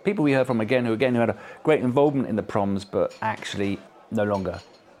 People we heard from who had a great involvement in the Proms, but actually no longer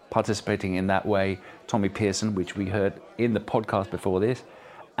participating in that way. Tommy Pearson, which we heard in the podcast before this,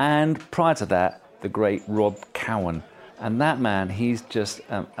 and prior to that, the great Rob Cowan. And that man, he's just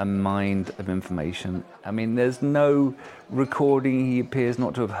a mind of information. I mean, there's no recording he appears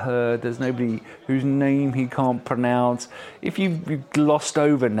not to have heard. There's nobody whose name he can't pronounce. If you've glossed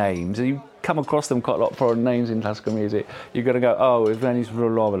over names, and you come across them quite a lot, foreign names in classical music, you're going to go, oh, Evgenis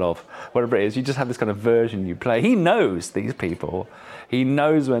Romanov, whatever it is. You just have this kind of version you play. He knows these people. He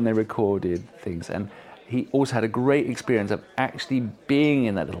knows when they recorded things. And he also had a great experience of actually being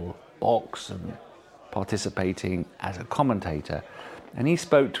in that little box and participating as a commentator. And he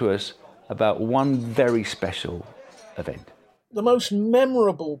spoke to us about one very special event. The most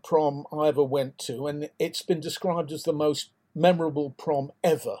memorable prom I ever went to, and it's been described as the most memorable prom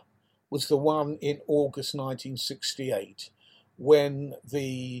ever, was the one in August 1968, when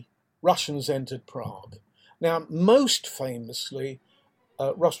the Russians entered Prague. Now, most famously,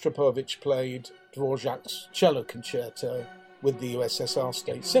 Rostropovich played Dvorak's cello concerto with the USSR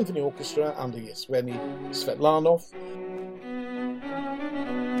State Symphony Orchestra under Yevgeny Svetlanov.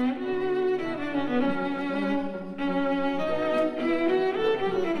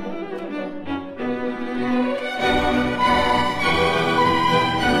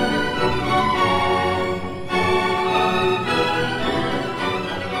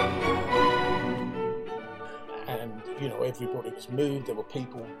 Everybody was moved. There were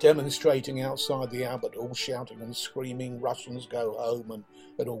people demonstrating outside the Albert Hall, shouting and screaming, Russians go home,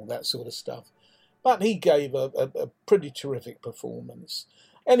 and all that sort of stuff. But he gave a pretty terrific performance.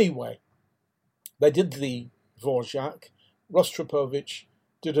 Anyway, they did the Dvorak. Rostropovich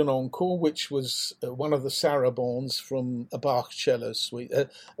did an encore, which was one of the sarabands from a Bach cello suite,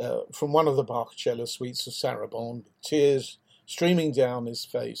 from one of the Bach cello suites of saraband, tears streaming down his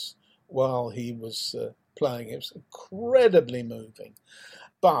face while he was playing. It was incredibly moving.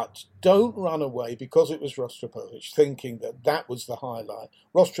 But don't run away, because it was Rostropovich, thinking that that was the highlight.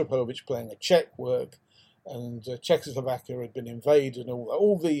 Rostropovich playing a Czech work, and Czechoslovakia had been invaded, and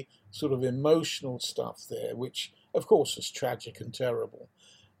all the sort of emotional stuff there, which of course was tragic and terrible.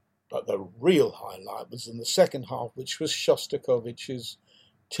 But the real highlight was in the second half, which was Shostakovich's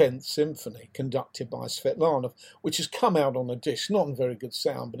 10th Symphony, conducted by Svetlanov, which has come out on a disc, not in very good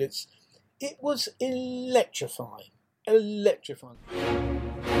sound, but it was electrifying. Electrifying.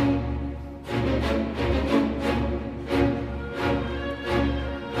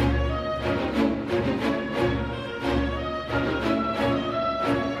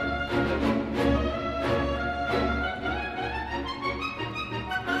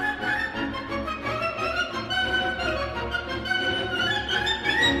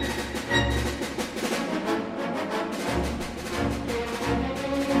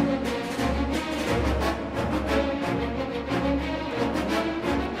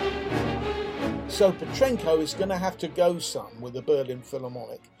 So Petrenko is going to have to go some with the Berlin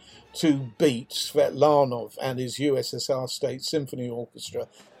Philharmonic to beat Svetlanov and his USSR State Symphony Orchestra.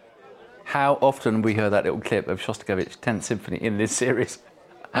 How often we heard that little clip of Shostakovich's 10th Symphony in this series?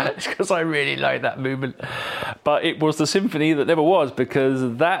 It's because I really like that movement. But it was the symphony that never was,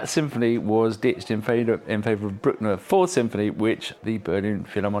 because that symphony was ditched in favour of Bruckner's 4th Symphony, which the Berlin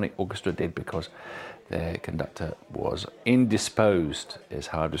Philharmonic Orchestra did because their conductor was indisposed, is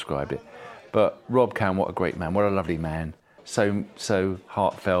how I described it. But Rob Cowan, what a great man, what a lovely man. So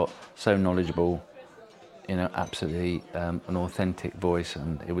heartfelt, so knowledgeable, absolutely an authentic voice,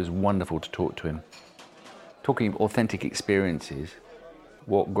 and it was wonderful to talk to him. Talking of authentic experiences,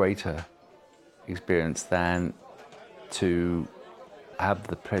 what greater experience than to have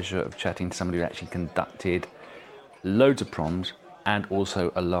the pleasure of chatting to somebody who actually conducted loads of proms and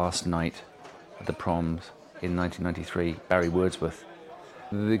also a last night at the proms in 1993, Barry Wordsworth.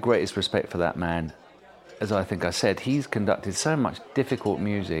 The greatest respect for that man. as I think I said, he's conducted so much difficult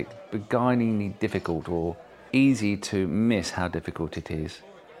music, beguilingly difficult or easy to miss how difficult it is.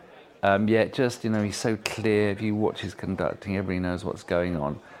 Yet just, he's so clear. If you watch his conducting, everybody knows what's going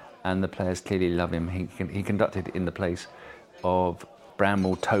on. And the players clearly love him. He conducted in the place of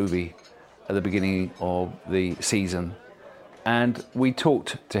Bramwell Tovey at the beginning of the season. And we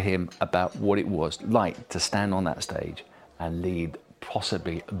talked to him about what it was like to stand on that stage and lead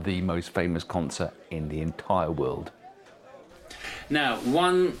possibly the most famous concert in the entire world. Now,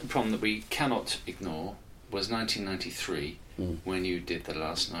 one prom that we cannot ignore was 1993, when you did The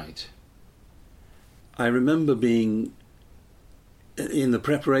Last Night. I remember being, in the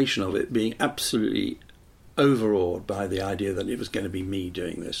preparation of it, being absolutely overawed by the idea that it was going to be me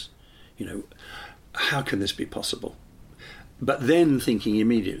doing this. How can this be possible? But then thinking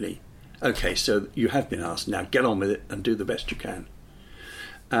immediately, okay, so you have been asked, now get on with it and do the best you can.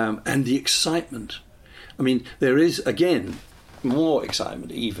 And the excitement. I mean, there is, again, more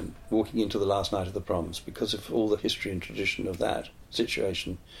excitement even walking into the last night of the Proms because of all the history and tradition of that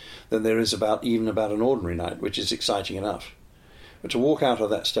situation than there is about an ordinary night, which is exciting enough. But to walk out of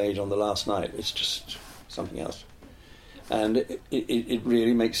that stage on the last night, it's just something else. And it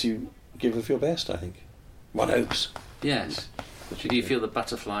really makes you give of your best, I think. One hopes. Yes. Did you feel the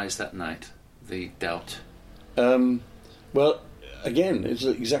butterflies that night? The doubt? Well, again, it's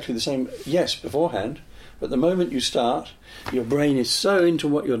exactly the same. Yes, beforehand. But the moment you start, your brain is so into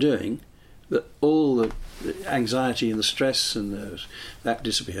what you're doing that all the anxiety and the stress and that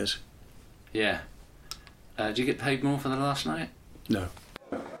disappears. Yeah. Did you get paid more for The Last Night? No.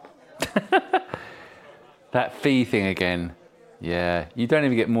 That fee thing again. Yeah. You don't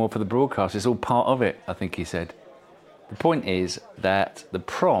even get more for the broadcast. It's all part of it, I think he said. The point is that the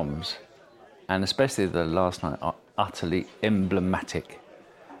Proms, and especially The Last Night, are utterly emblematic.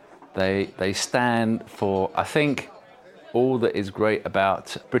 They stand for, I think, all that is great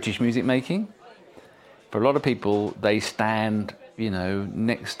about British music making. For a lot of people, they stand,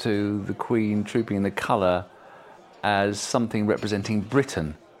 next to the Queen trooping in the colour as something representing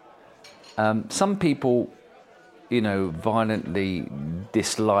Britain. Some people, violently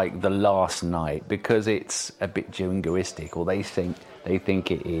dislike The Last Night because it's a bit jingoistic, or they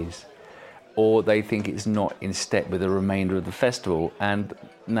think it is, or they think it's not in step with the remainder of the festival. And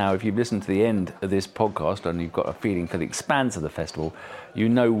now, if you've listened to the end of this podcast and you've got a feeling for the expanse of the festival, you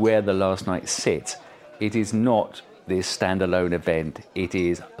know where The Last Night sits. It is not this standalone event. It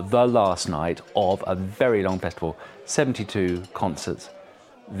is the last night of a very long festival, 72 concerts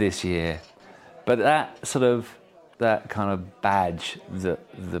this year. But that kind of badge that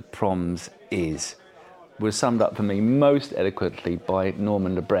the Proms was summed up for me most eloquently by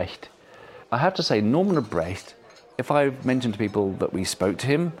Norman Lebrecht. I have to say, Norman Lebrecht, if I've mentioned to people that we spoke to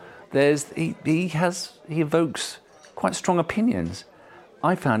him, he evokes quite strong opinions.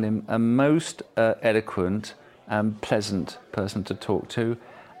 I found him a most eloquent and pleasant person to talk to,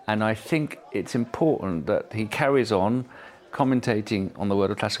 and I think it's important that he carries on commentating on the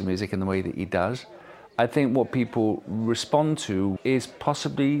world of classical music in the way that he does. I think what people respond to is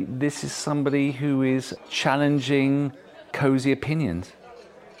possibly this is somebody who is challenging cosy opinions.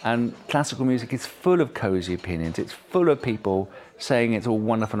 And classical music is full of cosy opinions. It's full of people saying it's all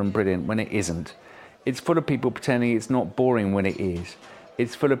wonderful and brilliant when it isn't. It's full of people pretending it's not boring when it is.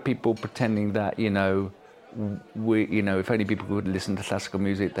 It's full of people pretending that, if only people could listen to classical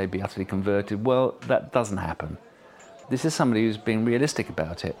music, they'd be utterly converted. Well, that doesn't happen. This is somebody who's being realistic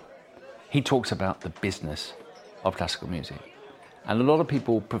about it. He talks about the business of classical music. And a lot of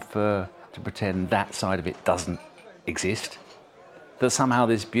people prefer to pretend that side of it doesn't exist. That somehow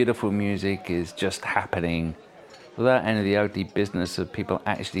this beautiful music is just happening without any of the ugly business of people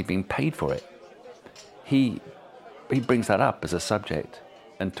actually being paid for it. He brings that up as a subject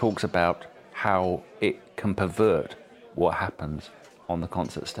and talks about how it can pervert what happens on the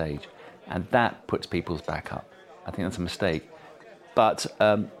concert stage. And that puts people's back up. I think that's a mistake. But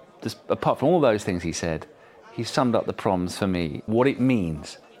just apart from all those things he said, he summed up the Proms for me, what it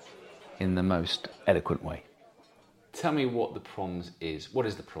means, in the most eloquent way. Tell me what the Proms is. What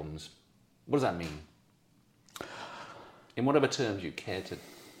is the Proms? What does that mean? In whatever terms you care to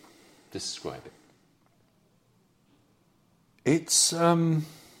describe it. It's one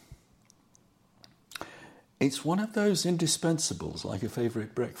of those indispensables, like a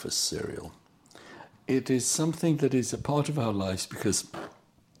favourite breakfast cereal. It is something that is a part of our lives because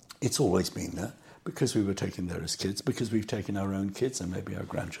it's always been there, because we were taken there as kids, because we've taken our own kids and maybe our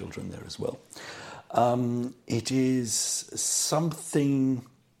grandchildren there as well. It is something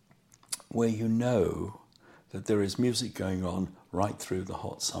where you know that there is music going on right through the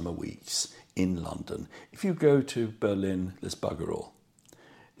hot summer weeks in London. If you go to Berlin, there's bugger all.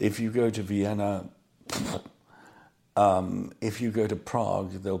 If you go to Vienna, if you go to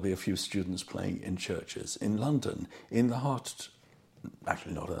Prague, there'll be a few students playing in churches. In London, in the heart,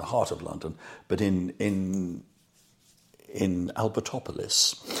 actually not in the heart of London, but in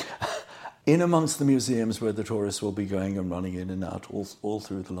Albertopolis, in amongst the museums where the tourists will be going and running in and out all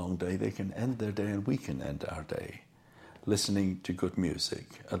through the long day, they can end their day and we can end our day listening to good music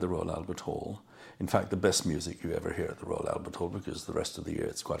at the Royal Albert Hall. In fact, the best music you ever hear at the Royal Albert Hall, because the rest of the year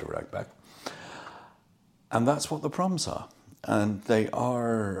it's quite a ragback. And that's what the Proms are. And they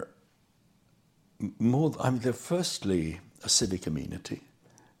are they're firstly a civic amenity.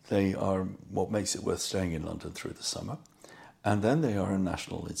 They are what makes it worth staying in London through the summer. And then they are a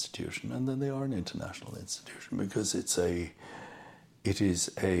national institution, and then they are an international institution, because it's not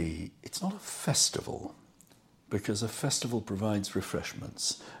a festival, because a festival provides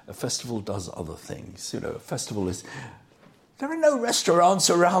refreshments. A festival does other things. A festival is... There are no restaurants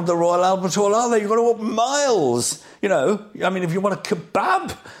around the Royal Albert Hall, are there? You've got to walk miles. If you want a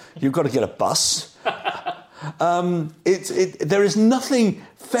kebab, you've got to get a bus. There is nothing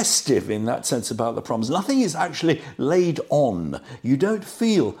festive in that sense about the Proms. Nothing is actually laid on. You don't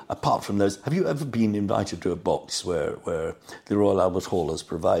feel, apart from those... Have you ever been invited to a box where the Royal Albert Hall has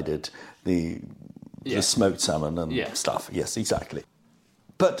provided the smoked salmon and stuff? Yes, exactly.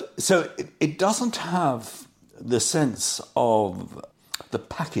 But so it doesn't have the sense of the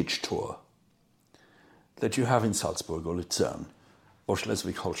package tour that you have in Salzburg or Lucerne or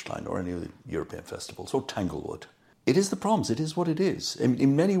Schleswig-Holstein or any of the European festivals, or Tanglewood. It is the Proms. It is what it is.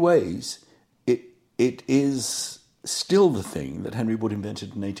 In many ways, it is still the thing that Henry Wood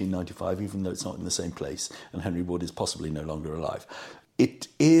invented in 1895, even though it's not in the same place, and Henry Wood is possibly no longer alive. It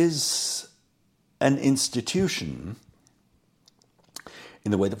is an institution in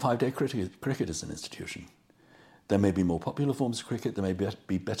the way that five-day cricket is an institution. There may be more popular forms of cricket, there may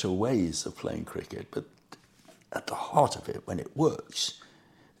be better ways of playing cricket, but at the heart of it, when it works,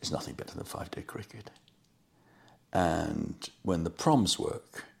 there's nothing better than five-day cricket. And when the Proms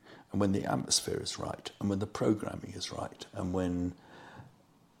work, and when the atmosphere is right, and when the programming is right, and when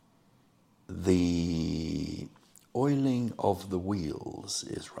the oiling of the wheels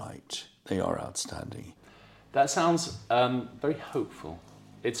is right, they are outstanding. That sounds very hopeful.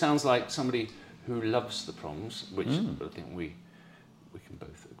 It sounds like somebody who loves the Proms, which I think we can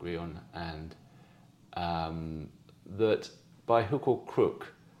both agree on, and that by hook or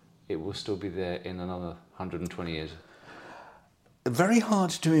crook, it will still be there in another 120 years. Very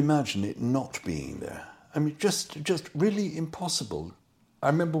hard to imagine it not being there. I mean, just really impossible. I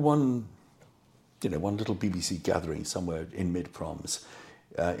remember one little BBC gathering somewhere in mid-Proms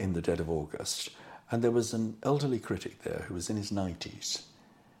in the dead of August, and there was an elderly critic there who was in his 90s.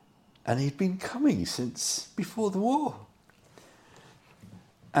 And he'd been coming since before the war.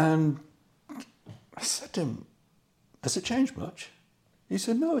 And I said to him, has it changed much? He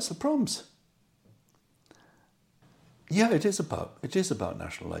said, no, it's the Proms. Yeah, it is about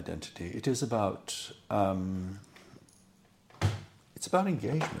national identity. It is about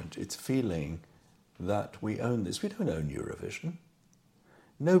engagement. It's feeling that we own this. We don't own Eurovision.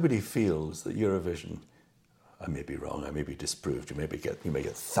 Nobody feels that Eurovision... I may be wrong, I may be disproved, you may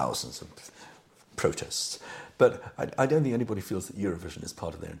get thousands of protests, but I don't think anybody feels that Eurovision is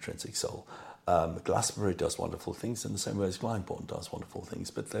part of their intrinsic soul. Glastonbury does wonderful things in the same way as Glyndebourne does wonderful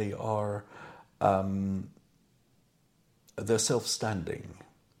things, but they are they're self-standing.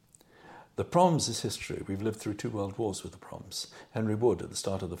 The Proms is history. We've lived through 2 world wars with the Proms. Henry Wood, at the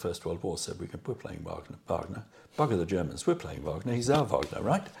start of the First World War, said, we're playing Wagner. Bugger the Germans, we're playing Wagner. He's our Wagner,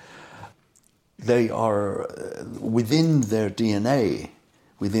 right? They are, within their DNA,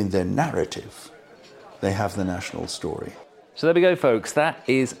 within their narrative, they have the national story. So there we go, folks. That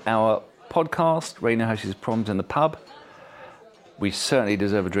is our podcast, Rainer Hirsch's Proms in the Pub. We certainly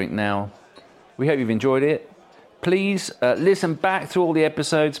deserve a drink now. We hope you've enjoyed it. Please listen back through all the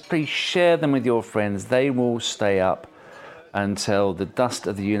episodes. Please share them with your friends. They will stay up until the dust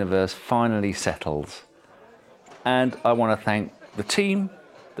of the universe finally settles. And I want to thank the team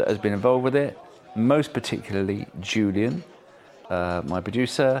that has been involved with it, most particularly Julian, my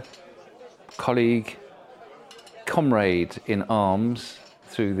producer, colleague, comrade in arms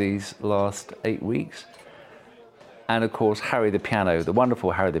through these last 8 weeks. And of course, Harry the Piano, the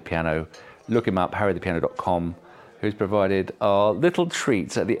wonderful Harry the Piano. Look him up, harrythepiano.com, who's provided our little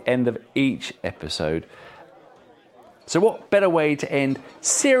treats at the end of each episode. So what better way to end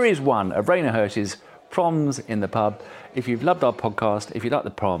Series 1 of Rainer Hirsch's Proms in the Pub? If you've loved our podcast, if you like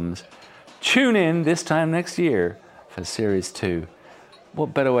the Proms, tune in this time next year for Series 2.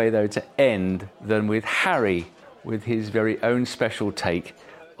 What better way, though, to end than with Harry, with his very own special take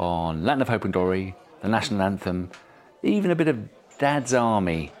on Land of Hope and Glory, the National Anthem, even a bit of Dad's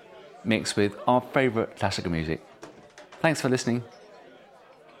Army mixed with our favourite classical music. Thanks for listening.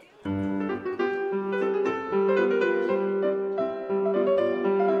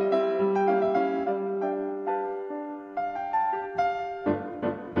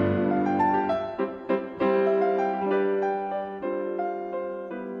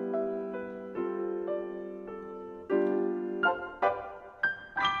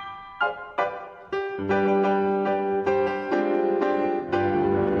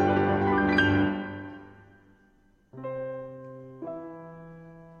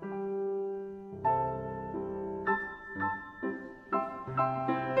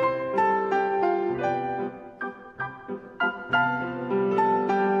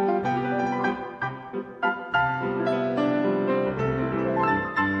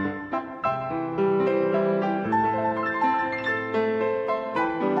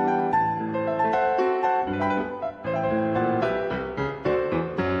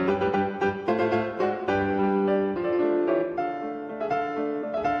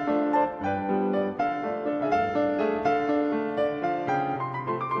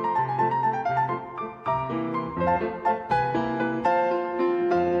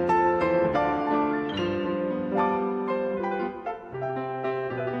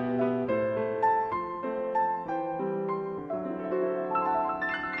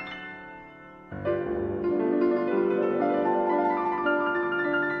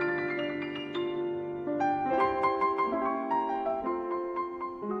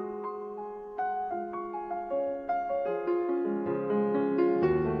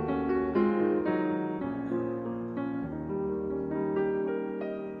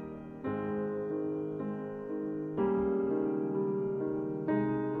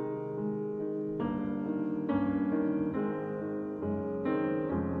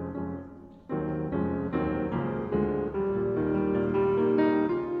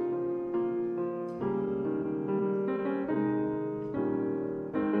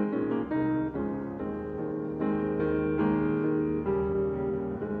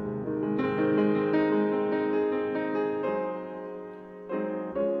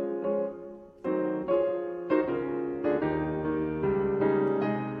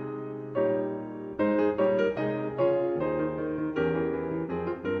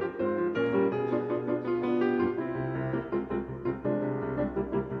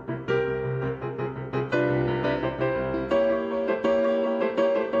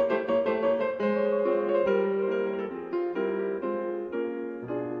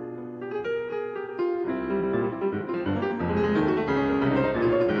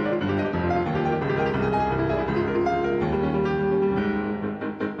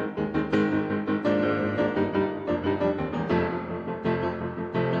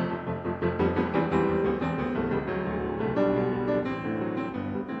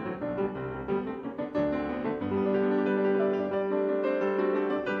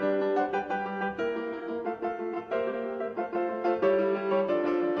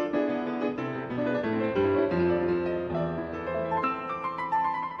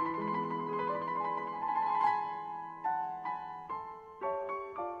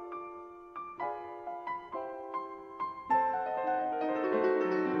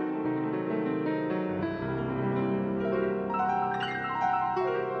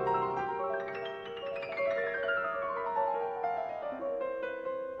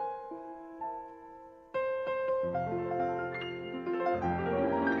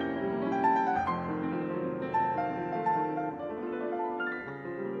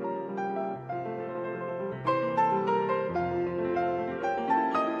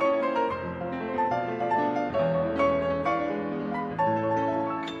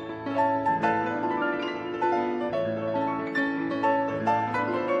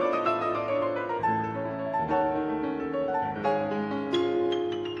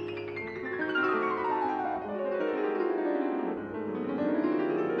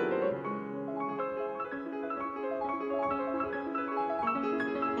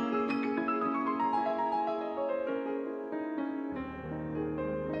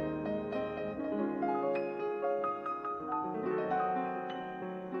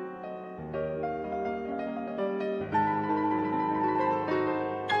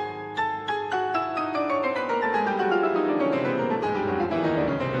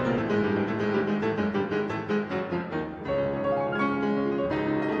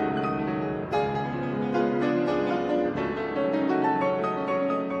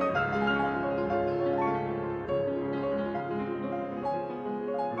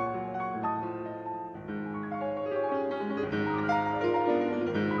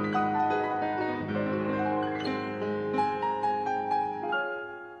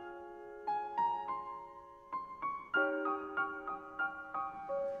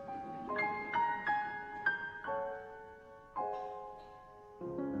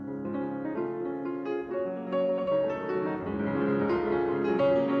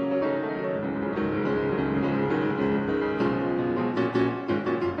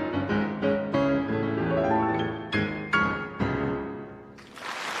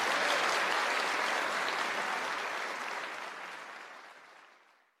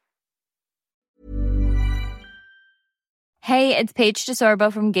 Hey, it's Paige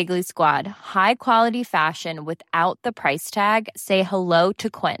DeSorbo from Giggly Squad. High quality fashion without the price tag. Say hello to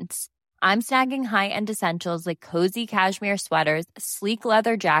Quince. I'm snagging high-end essentials like cozy cashmere sweaters, sleek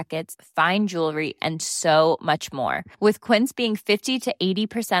leather jackets, fine jewelry, and so much more. With Quince being 50 to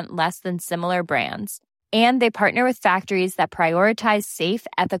 80% less than similar brands. And they partner with factories that prioritize safe,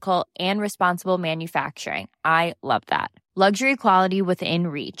 ethical, and responsible manufacturing. I love that. Luxury quality within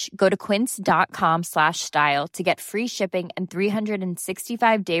reach. Go to quince.com/style to get free shipping and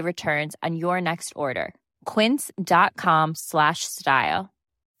 365-day returns on your next order. Quince.com/style.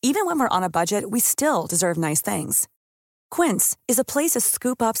 Even when we're on a budget, we still deserve nice things. Quince is a place to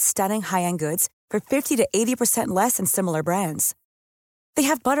scoop up stunning high-end goods for 50 to 80% less than similar brands. They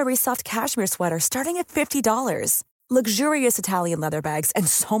have buttery soft cashmere sweaters starting at $50, luxurious Italian leather bags, and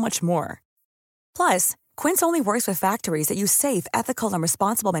so much more. Plus, Quince only works with factories that use safe, ethical, and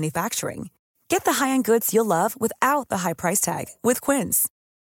responsible manufacturing. Get the high-end goods you'll love without the high price tag with Quince.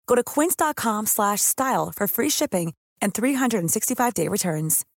 Go to quince.com/style for free shipping and 365-day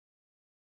returns.